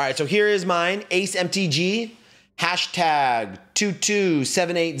friends. All right, so here is mine, Ace MTG, #2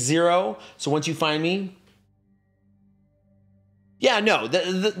 622780. So once you find me. Yeah, no,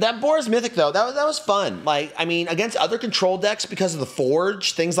 that Boros Mythic, though, that was fun. Like, I mean, against other control decks because of the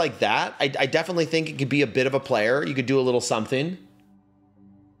Forge, things like that, I definitely think it could be a bit of a player. You could do a little something.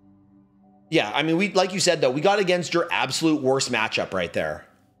 Yeah, I mean, like you said, though, we got against your absolute worst matchup right there.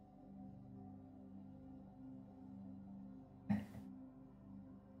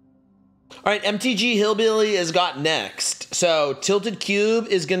 All right, MTG Hillbilly has got next. So Tilted Cube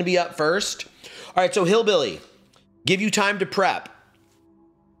is going to be up first. All right, so Hillbilly, give you time to prep.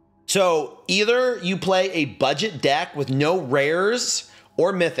 So either you play a budget deck with no rares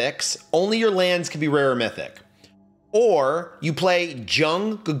or mythics, only your lands can be rare or mythic. Or you play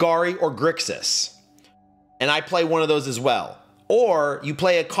Jung, Gagari, or Grixis. And I play one of those as well. Or you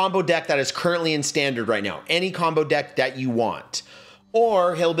play a combo deck that is currently in standard right now. Any combo deck that you want.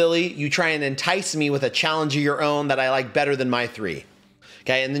 Or, Hillbilly, you try and entice me with a challenge of your own that I like better than my 3.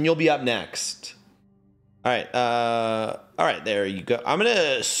 Okay, and then you'll be up next. All right, there you go. I'm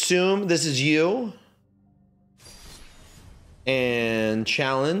gonna assume this is you. And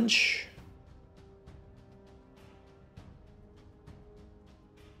challenge.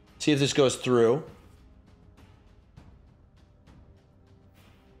 See if this goes through.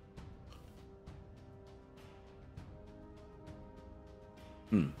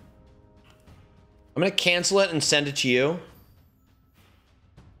 I'm gonna cancel it and send it to you.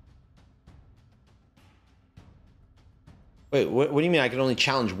 Wait, what do you mean I can only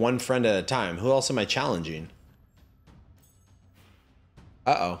challenge one friend at a time? Who else am I challenging?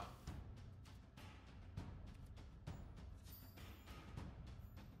 Uh-oh.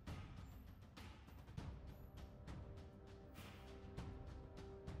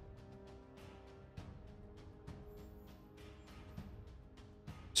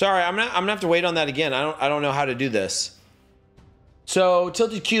 Sorry, I'm gonna have to wait on that again. I don't know how to do this. So,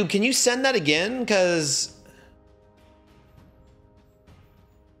 Tilted Cube, can you send that again? Because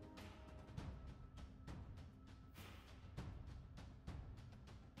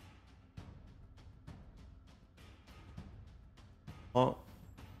oh.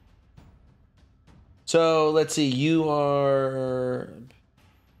 So, let's see. You are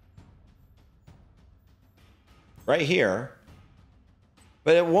right here.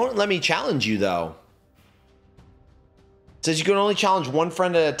 But it won't let me challenge you, though. It says you can only challenge one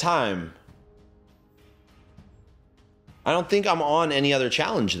friend at a time. I don't think I'm on any other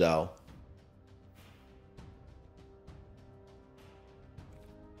challenge, though.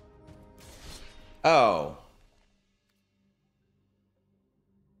 Oh.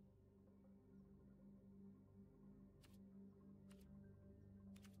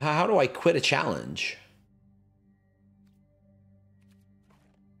 How do I quit a challenge?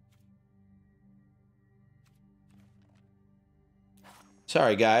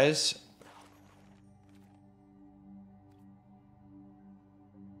 Sorry, guys.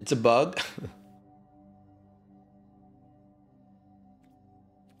 It's a bug.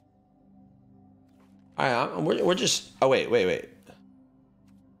 All right, we're just... Oh, wait.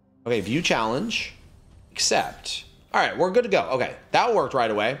 Okay, view challenge. Accept. All right, we're good to go. Okay, that worked right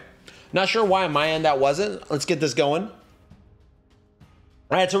away. Not sure why on my end that wasn't. Let's get this going. All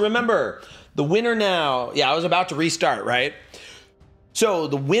right, so remember, the winner now... Yeah, I was about to restart, right? So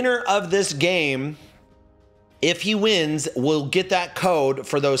the winner of this game, if he wins, will get that code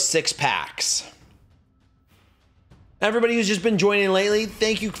for those 6 packs. Everybody who's just been joining lately,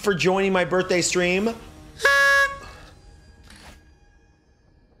 thank you for joining my birthday stream.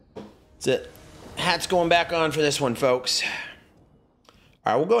 That's it. Hat's going back on for this one, folks.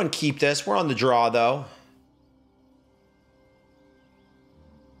 All right, we'll go and keep this. We're on the draw, though.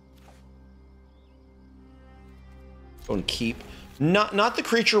 Go and keep. Not the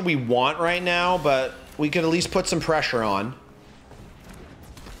creature we want right now, but we could at least put some pressure on.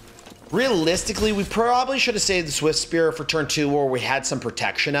 Realistically, we probably should have saved the Swift Spear for turn 2 where we had some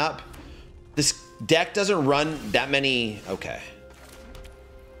protection up. This deck doesn't run that many... Okay.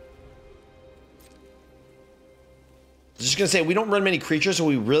 I was just going to say, we don't run many creatures, so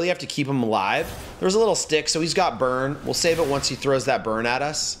we really have to keep him alive. There's a little stick, so he's got burn. We'll save it once he throws that burn at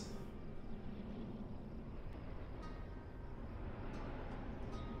us.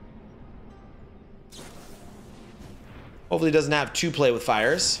 Hopefully he doesn't have 2 play with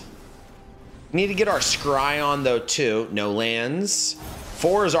fires. We need to get our scry on, though, too. No lands.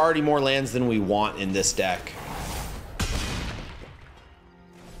 4 is already more lands than we want in this deck.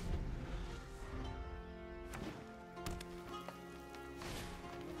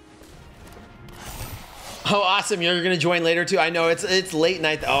 Oh, awesome. You're going to join later, too. I know, it's late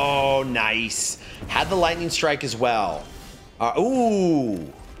night. Oh, nice. Had the lightning strike as well.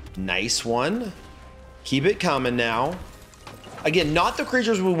 Ooh, nice one. Keep it coming now. Again, not the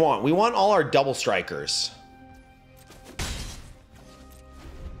creatures we want. We want all our double strikers.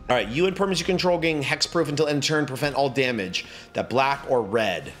 All right, you and permanency control gain hexproof until end of turn, prevent all damage. That black or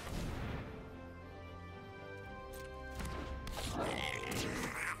red.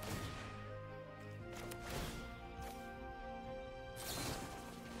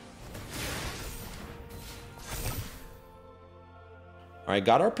 All right,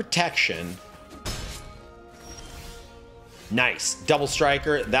 got our protection. Nice. Double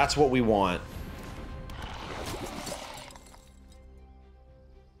striker. That's what we want.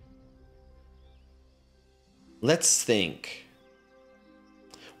 Let's think.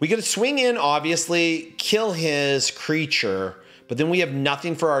 We could swing in, obviously, kill his creature, but then we have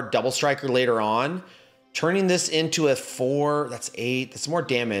nothing for our double striker later on. Turning this into a 4, that's 8. That's more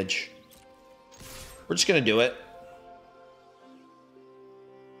damage. We're just going to do it.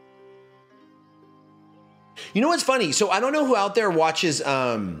 You know what's funny? So I don't know who out there watches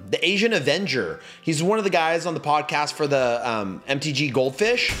the Asian Avenger. He's one of the guys on the podcast for the MTG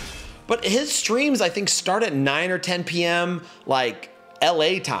Goldfish. But his streams, I think, start at 9 or 10 p.m. like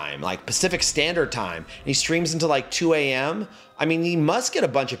LA time, like Pacific Standard Time. And he streams until like 2 a.m. I mean, he must get a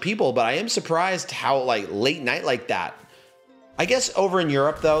bunch of people, but I am surprised how like late night like that. I guess over in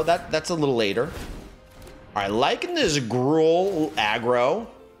Europe, though, that's a little later. All right, liking this Gruul aggro.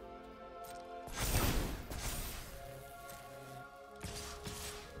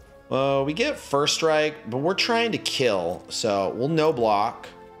 We get first strike, but we're trying to kill, so we'll no block.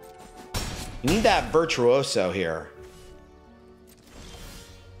 You need that Virtuoso here.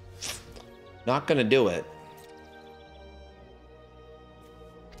 Not gonna do it.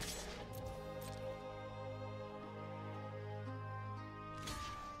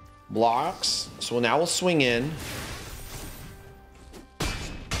 Blocks, so now we'll swing in.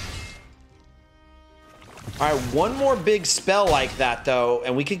 All right, one more big spell like that, though,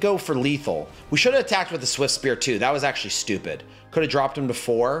 and we could go for lethal. We should have attacked with the Swift Spear, too. That was actually stupid. Could have dropped him to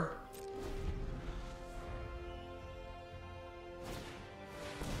 4.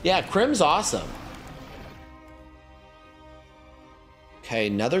 Yeah, Crim's awesome. Okay,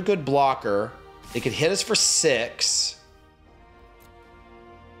 another good blocker. They could hit us for 6.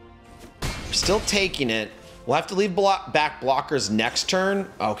 We're still taking it. We'll have to leave back blockers next turn.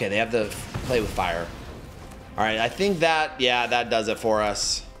 Okay, they have to play with fire. All right, I think that, yeah, that does it for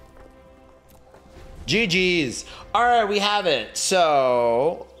us. GG's. All right, we have it.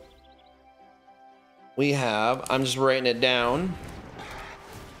 So we have, I'm just writing it down.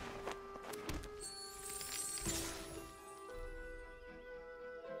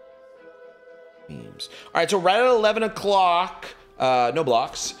 Memes. All right, so right at 11 o'clock, no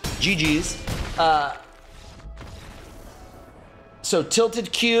blocks, GG's. So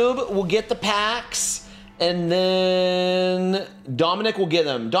Tilted Cube will get the packs. And then Dominic will get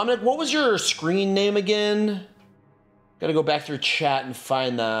them. Dominic, what was your screen name again? Gotta go back through chat and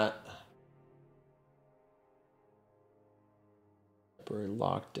find that. Temporary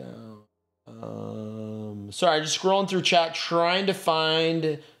lockdown. Sorry, just scrolling through chat, trying to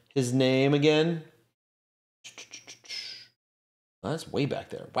find his name again. That's way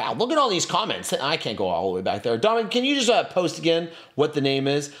back there. Wow, look at all these comments. I can't go all the way back there. Dominic, can you just post again what the name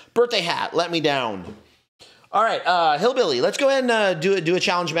is? Birthday hat, let me down. All right, Hillbilly, let's go ahead and do a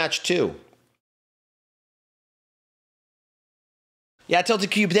challenge match 2. Yeah, Tilted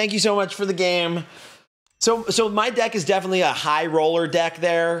Cube, thank you so much for the game. So my deck is definitely a high roller deck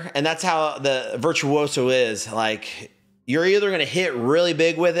there, and that's how the Virtuoso is. Like, you're either going to hit really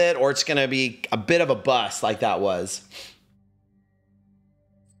big with it, or it's going to be a bit of a bust like that was.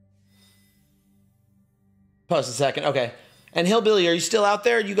 Post a second, okay. And Hillbilly, are you still out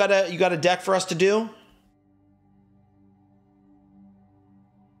there? You got a deck for us to do?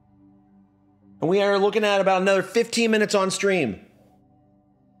 And we are looking at about another 15 minutes on stream.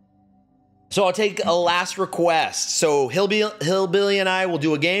 So I'll take a last request. So Hillbilly and I will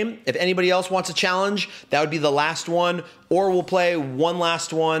do a game. If anybody else wants a challenge, that would be the last one. Or we'll play one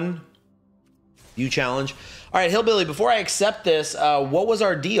last one. You challenge. All right, Hillbilly, before I accept this, what was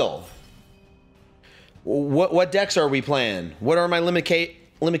our deal? What decks are we playing? What are my limitations?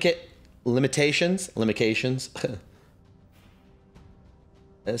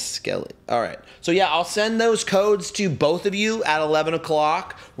 Skelly. All right. So yeah, I'll send those codes to both of you at 11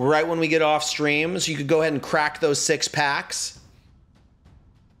 o'clock, right when we get off stream. So you could go ahead and crack those 6 packs.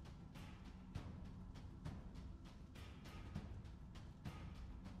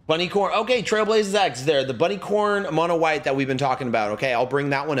 Bunny Corn. Okay, Trailblazers X there. The Bunny Corn mono white that we've been talking about. Okay, I'll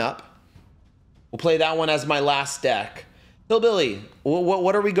bring that one up. We'll play that one as my last deck. Hillbilly,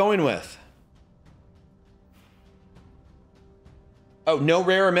 what are we going with? Oh, no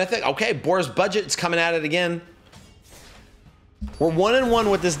rare or mythic? Okay, Boar's Budget's coming at it again. We're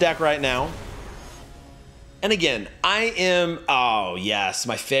 1-1 with this deck right now. And again, I am, oh yes,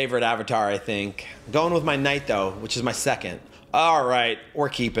 my favorite avatar, I think. Going with my Knight though, which is my second. All right, we're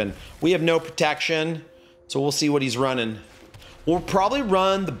keeping. We have no protection, so we'll see what he's running. We'll probably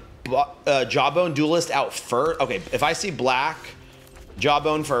run the Jawbone Duelist out first. Okay, if I see black,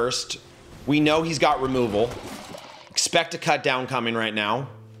 Jawbone first. We know he's got removal. Expect a cut down coming right now.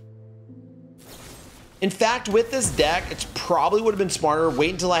 In fact, with this deck, it's probably would have been smarter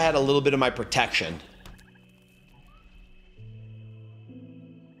wait until I had a little bit of my protection.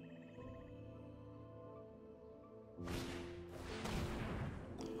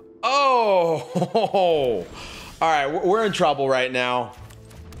 Oh, all right, we're in trouble right now.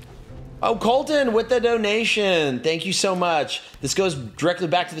 Oh, Colton with the donation. Thank you so much. This goes directly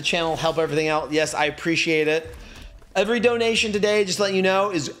back to the channel, help everything out. Yes, I appreciate it. Every donation today, just to let you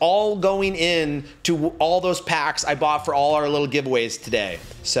know, is all going in to all those packs I bought for all our little giveaways today.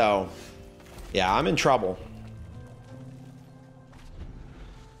 So, yeah, I'm in trouble.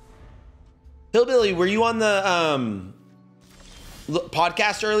 Hillbilly, were you on the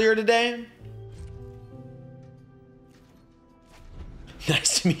podcast earlier today?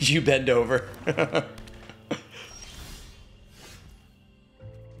 Nice to meet you, bend over.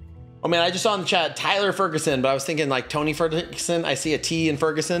 Oh man, I just saw in the chat Tyler Ferguson, but I was thinking like Tony Ferguson. I see a T in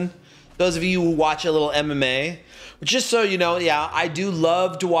Ferguson. Those of you who watch a little MMA, but just so you know, yeah, I do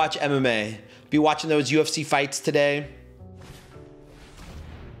love to watch MMA. Be watching those UFC fights today.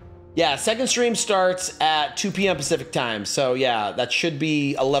 Yeah, second stream starts at 2 p.m. Pacific time. So yeah, that should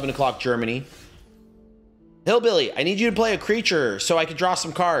be 11 o'clock Germany. Hillbilly, I need you to play a creature so I can draw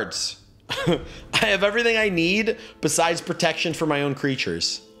some cards. I have everything I need besides protection for my own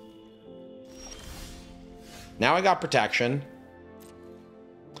creatures. Now I got protection.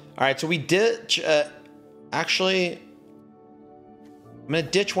 All right, so we ditch, actually, I'm gonna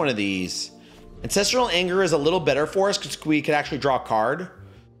ditch one of these. Ancestral Anger is a little better for us because we could actually draw a card.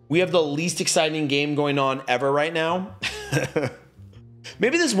 We have the least exciting game going on ever right now.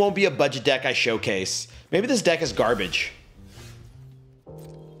 Maybe this won't be a budget deck I showcase. Maybe this deck is garbage.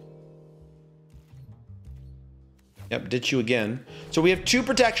 Yep, ditch you again. So we have 2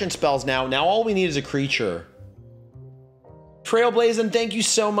 protection spells now. Now all we need is a creature. Trailblazing, thank you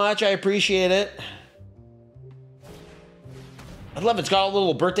so much. I appreciate it. I love it. It's got all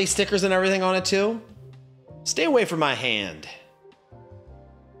little birthday stickers and everything on it too. Stay away from my hand.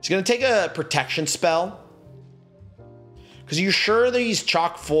 He's gonna take a protection spell. Because you're sure that he's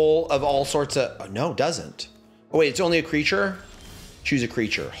chock full of all sorts of... Oh, no, it doesn't. Oh, wait, it's only a creature? Choose a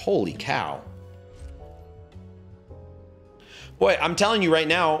creature. Holy cow. Boy, I'm telling you right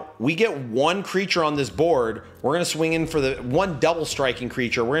now, we get 1 creature on this board. We're going to swing in for the... 1 double striking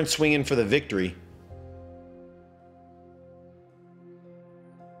creature. We're going to swing in for the victory.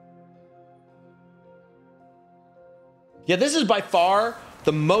 Yeah, this is by far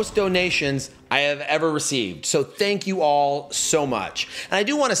the most donations I have ever received. So thank you all so much. And I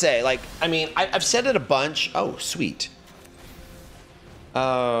do want to say, like, I mean, I've said it a bunch. Oh, sweet.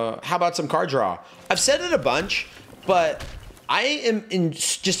 How about some card draw? I've said it a bunch, but I am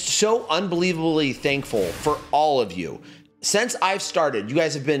just so unbelievably thankful for all of you. Since I've started, you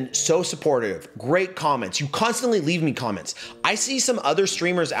guys have been so supportive, great comments. You constantly leave me comments. I see some other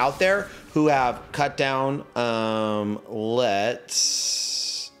streamers out there who have cut down.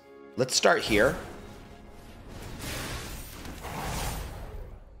 Let's start here.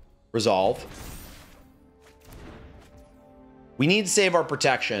 Resolve. We need to save our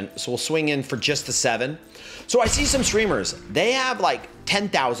protection, so we'll swing in for just the 7. So I see some streamers, they have like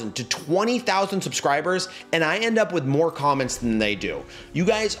 10,000 to 20,000 subscribers, and I end up with more comments than they do. You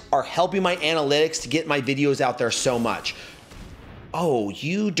guys are helping my analytics to get my videos out there so much. Oh,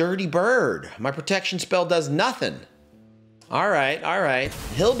 you dirty bird. My protection spell does nothing. All right, all right.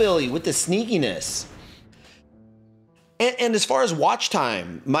 Hillbilly with the sneakiness. And as far as watch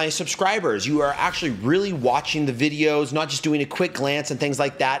time, my subscribers, you are actually really watching the videos, not just doing a quick glance and things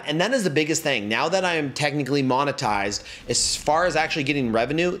like that. And that is the biggest thing. Now that I am technically monetized, as far as actually getting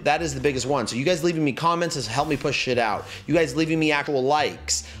revenue, that is the biggest one. So you guys leaving me comments has helped me push shit out. You guys leaving me actual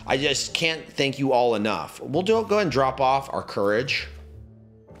likes. I just can't thank you all enough. We'll go ahead and drop off our courage.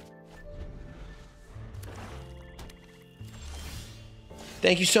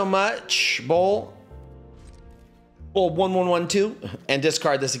 Thank you so much, Bowl. Well, 1112 and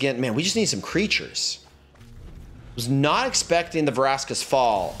discard this again. Man, we just need some creatures. Was not expecting the Vraska's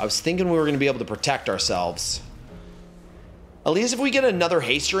Fall. I was thinking we were going to be able to protect ourselves. At least if we get another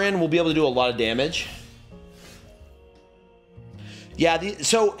haster in, we'll be able to do a lot of damage. Yeah,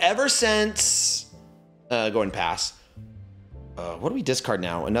 so ever since... go ahead and pass. What do we discard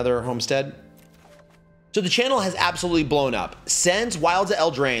now? Another Homestead? So the channel has absolutely blown up. Since Wilds of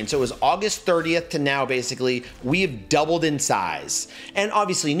Eldraine, so it was August 30th to now, basically, we've doubled in size. And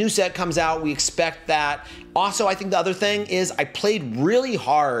obviously, new set comes out, we expect that. Also, I think the other thing is I played really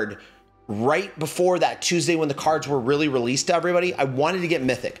hard right before that Tuesday when the cards were really released to everybody. I wanted to get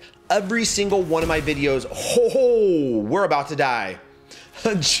Mythic. Every single one of my videos, we're about to die.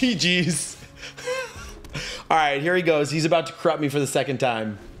 GG's. All right, here he goes. He's about to corrupt me for the second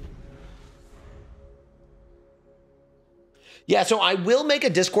time. Yeah, so I will make a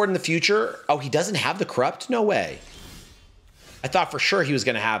Discord in the future. Oh, he doesn't have the corrupt? No way. I thought for sure he was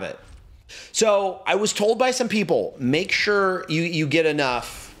going to have it. So I was told by some people, make sure you get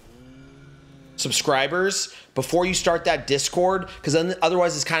enough subscribers before you start that Discord, because then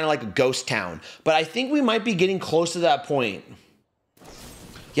otherwise it's kind of like a ghost town. But I think we might be getting close to that point.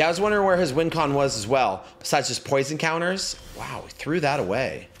 Yeah, I was wondering where his win con was as well, besides just poison counters. Wow, he threw that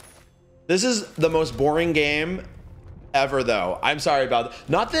away. This is the most boring game ever, though. I'm sorry about that.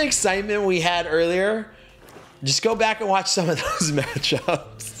 Not the excitement we had earlier. Just go back and watch some of those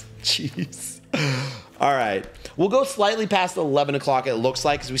matchups. Jeez. All right. We'll go slightly past 11 o'clock, it looks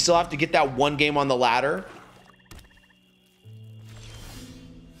like, because we still have to get that one game on the ladder.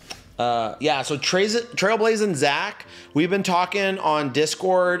 Yeah, so Trailblazing Zach, we've been talking on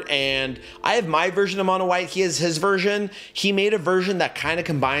Discord, and I have my version of Mono White. He has his version. He made a version that kind of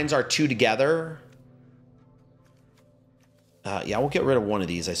combines our two together. Yeah, we'll get rid of one of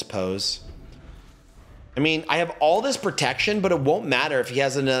these, I suppose. I mean, I have all this protection, but it won't matter if he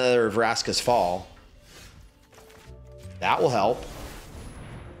has another Vraska's Fall. That will help.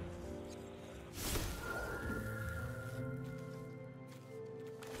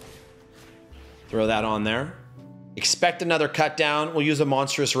 Throw that on there. Expect another cut down. We'll use a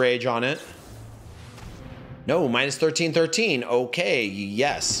Monstrous Rage on it. No, minus 13. Okay,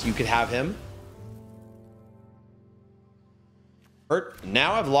 yes, you could have him. Hurt.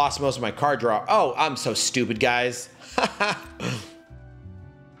 Now I've lost most of my card draw. Oh, I'm so stupid, guys.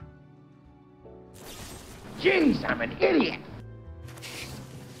 Jeez, I'm an idiot.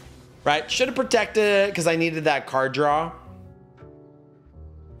 Right, should have protected it because I needed that card draw.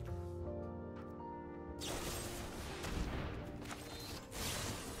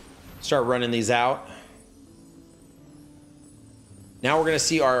 Start running these out. Now we're gonna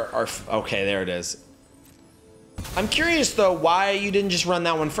see our okay, there it is. I'm curious though why you didn't just run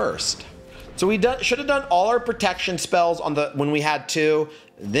that one first. So we should have done all our protection spells on the when we had two.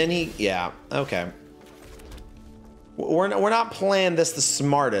 Then yeah, okay. We're not playing this the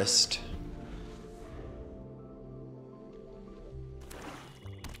smartest.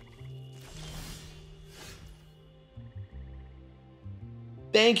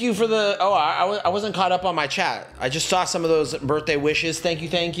 Thank you for the, oh, I wasn't caught up on my chat. I just saw some of those birthday wishes. Thank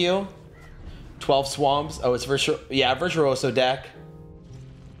you. 12 Swamps. Oh, it's Virtuoso deck.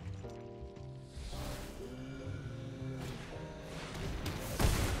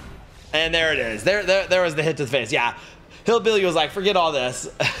 And there it is. There was the hit to the face. Yeah. Hillbilly was like, forget all this.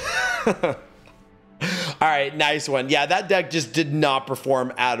 All right, nice one. Yeah, that deck just did not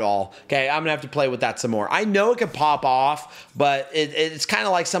perform at all. Okay, I'm gonna have to play with that some more. I know it can pop off, but it's kind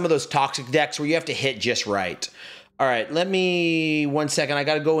of like some of those toxic decks where you have to hit just right. All right, let me, 1 second. I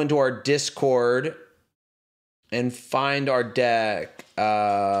gotta go into our Discord and find our deck.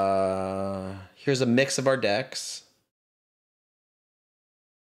 Here's a mix of our decks.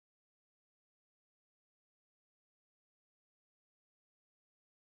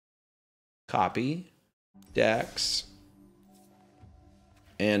 Copy. Decks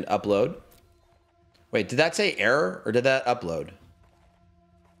and upload. Wait, did that say error or did that upload? I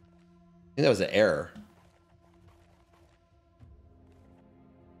think that was an error.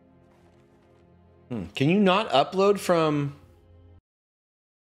 Can you not upload from?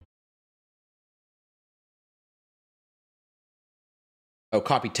 Oh,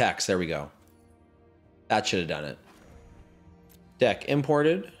 copy text. There we go. That should have done it. Deck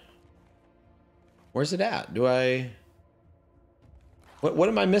imported. Where's it at? Do I... What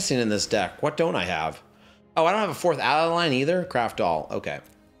am I missing in this deck? What don't I have? Oh, I don't have a fourth ally line either? Craft all. Okay.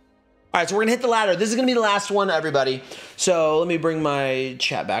 All right, so we're going to hit the ladder. This is going to be the last one, everybody. So let me bring my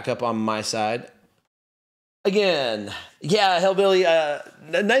chat back up on my side. Again, yeah, Hillbilly,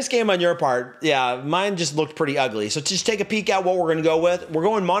 nice game on your part. Yeah, mine just looked pretty ugly. So just take a peek at what we're going to go with. We're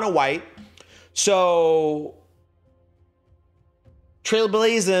going mono white. So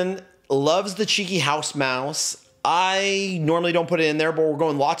Trailblazing loves the cheeky house mouse. I normally don't put it in there, but we're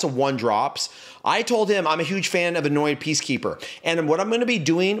going lots of 1-drops. I told him I'm a huge fan of Annoyed Peacekeeper. And what I'm going to be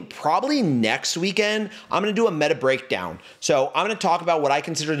doing probably next weekend, I'm going to do a meta breakdown. So I'm going to talk about what I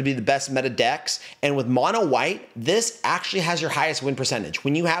consider to be the best meta decks. And with Mono White, this actually has your highest win percentage.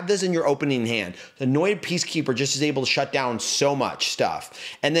 When you have this in your opening hand, the Annoyed Peacekeeper just is able to shut down so much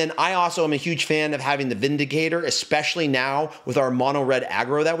stuff. And then I also am a huge fan of having the Vindicator, especially now with our Mono Red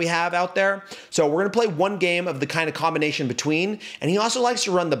aggro that we have out there. So we're going to play one game of the kind of combination between. And he also likes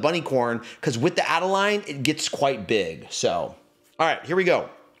to run the Bunnycorn because with the Adeline, it gets quite big. So, all right, here we go.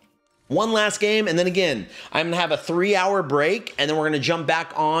 One last game, and then again, I'm gonna have a 3-hour break, and then we're gonna jump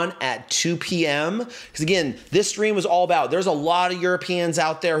back on at 2 p.m. Because again, this stream was all about, there's a lot of Europeans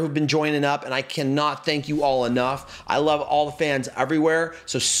out there who've been joining up, and I cannot thank you all enough. I love all the fans everywhere.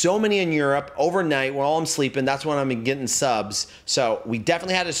 So many in Europe, overnight, while I'm sleeping, that's when I'm getting subs. So we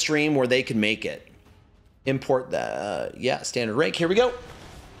definitely had a stream where they could make it. Import the, yeah, standard rake, here we go.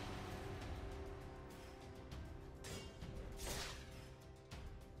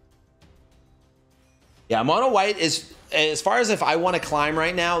 Yeah, Mono White is, as far as if I want to climb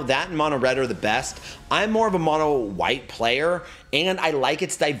right now, that and Mono Red are the best. I'm more of a Mono White player, and I like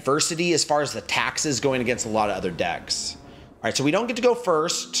its diversity as far as the taxes going against a lot of other decks. All right, so we don't get to go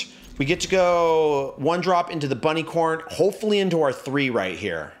first. We get to go 1-drop into the Bunnycorn, hopefully into our 3 right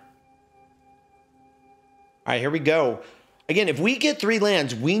here. All right, here we go. Again, if we get 3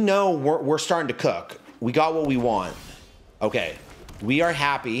 lands, we know we're starting to cook. We got what we want. Okay, we are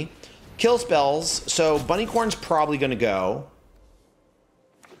happy. Kill spells, so Bunnycorn's probably gonna go.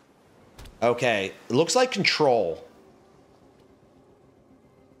 Okay, it looks like control.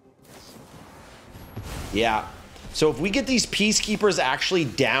 Yeah, so if we get these Peacekeepers actually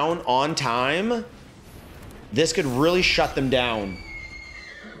down on time, this could really shut them down.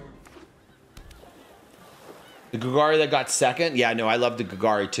 The Gugari that got second? Yeah, no, I love the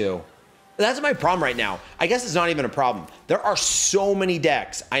Gugari too. That's my problem right now. I guess it's not even a problem. There are so many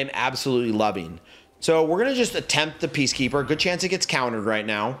decks I am absolutely loving. So we're going to just attempt the Peacekeeper. Good chance it gets countered right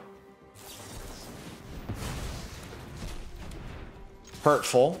now.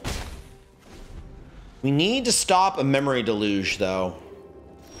 Hurtful. We need to stop a Memory Deluge, though.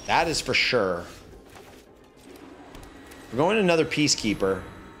 That is for sure. We're going another Peacekeeper.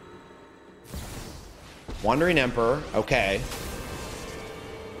 Wandering Emperor. Okay.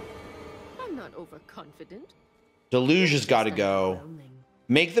 Overconfident. Deluge has got to go.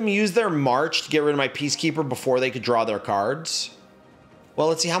 Make them use their March to get rid of my Peacekeeper before they could draw their cards. Well,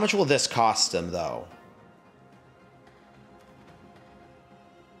 let's see. How much will this cost them, though?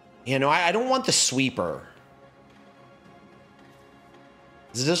 You know, I don't want the Sweeper.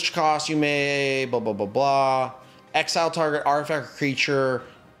 Does this cost you may... blah, blah, blah, blah. Exile target, artifact, or creature,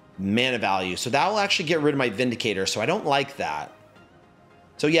 mana value. So that will actually get rid of my Vindicator, so I don't like that.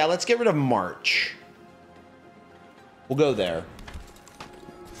 So yeah, let's get rid of March. We'll go there.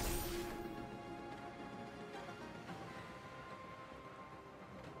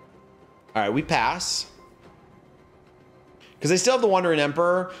 All right, we pass. Because they still have the Wandering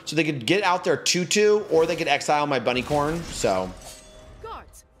Emperor, so they could get out their 2/2, or they could exile my Bunnycorn, so.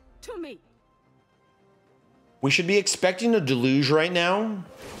 Guards, to me. We should be expecting a Deluge right now.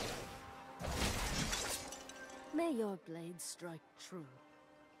 May your blade strike true.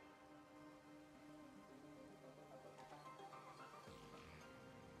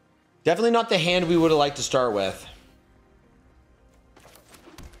 Definitely not the hand we would have liked to start with.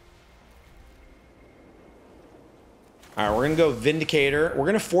 All right, we're going to go Vindicator. We're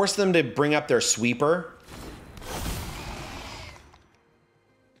going to force them to bring up their Sweeper.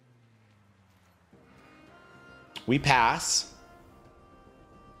 We pass.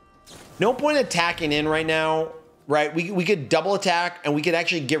 No point attacking in right now, right? We could double attack, and we could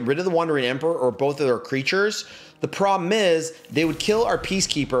actually get rid of the Wandering Emperor or both of their creatures. The problem is they would kill our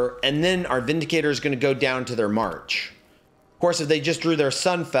Peacekeeper, and then our Vindicator is going to go down to their March. Of course, if they just drew their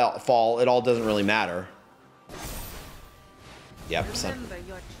Sunfall, it all doesn't really matter. Yep, Sun.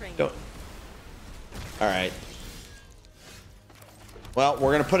 Don't. All right. Well,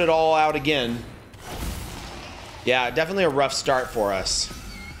 we're going to put it all out again. Yeah, definitely a rough start for us.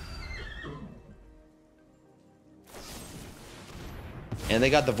 And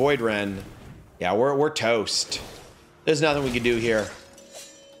they got the Void Ren. Yeah, we're toast. There's nothing we can do here.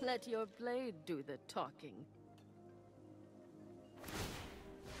 Let your blade do the talking.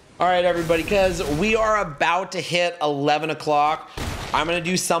 All right, everybody, because we are about to hit 11 o'clock, I'm going to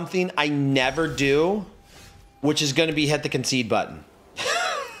do something I never do, which is going to be hit the concede button.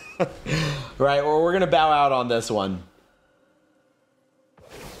 Right, or we're going to bow out on this one.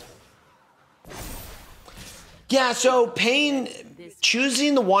 Yeah, so Pain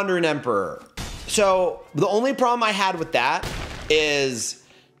choosing the Wandering Emperor. So the only problem I had with that is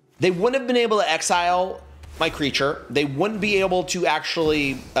they wouldn't have been able to exile my creature. They wouldn't be able to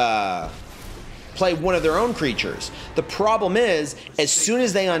actually play one of their own creatures. The problem is, as soon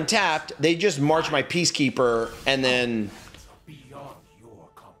as they untapped, they just march my Peacekeeper, and then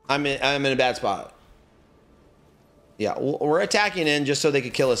I'm in a bad spot. Yeah, we're attacking in just so they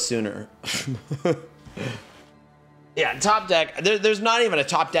could kill us sooner. Yeah, top deck. There's not even a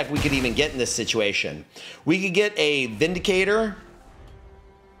top deck we could even get in this situation. We could get a Vindicator.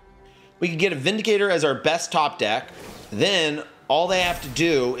 We could get a Vindicator as our best top deck. Then all they have to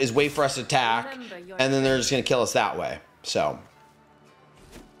do is wait for us to attack, and then they're just going to kill us that way. So,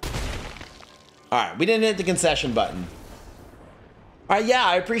 all right, we didn't hit the concession button. All right, yeah,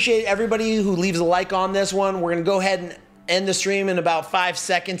 I appreciate everybody who leaves a like on this one. We're going to go ahead and end the stream in about 5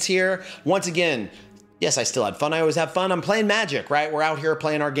 seconds here. Once again, yes, I still had fun. I always have fun. I'm playing Magic, right? We're out here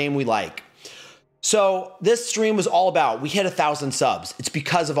playing our game we like. So this stream was all about, we hit 1,000 subs. It's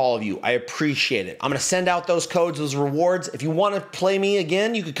because of all of you. I appreciate it. I'm going to send out those codes, those rewards. If you want to play me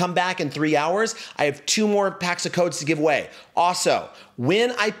again, you could come back in 3 hours. I have 2 more packs of codes to give away. Also,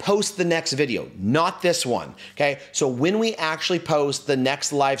 when I post the next video, not this one, okay? So when we actually post the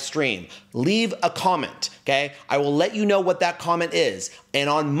next live stream, leave a comment, okay? I will let you know what that comment is. And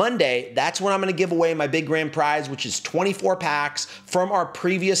on Monday, that's when I'm gonna give away my big grand prize, which is 24 packs from our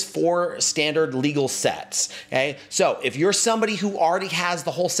previous 4 standard legal sets, okay? So if you're somebody who already has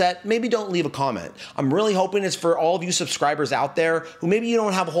the whole set, maybe don't leave a comment. I'm really hoping it's for all of you subscribers out there who maybe you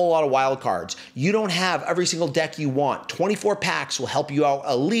don't have a whole lot of wild cards. You don't have every single deck you want. 24 packs will help you out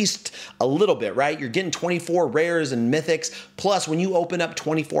at least a little bit, right? You're getting 24 rares and mythics. Plus, when you open up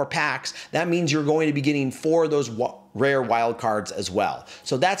 24 packs, that means you're going to be getting 4 of those rare wild cards as well.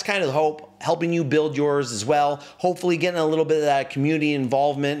 So that's kind of the hope, helping you build yours as well. Hopefully getting a little bit of that community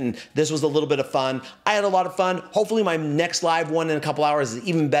involvement, and this was a little bit of fun. I had a lot of fun. Hopefully my next live one in a couple hours is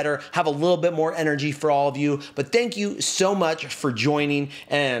even better, have a little bit more energy for all of you. But thank you so much for joining.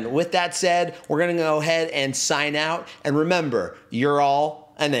 And with that said, we're gonna go ahead and sign out. And remember, you're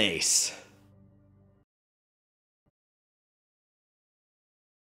all an ace.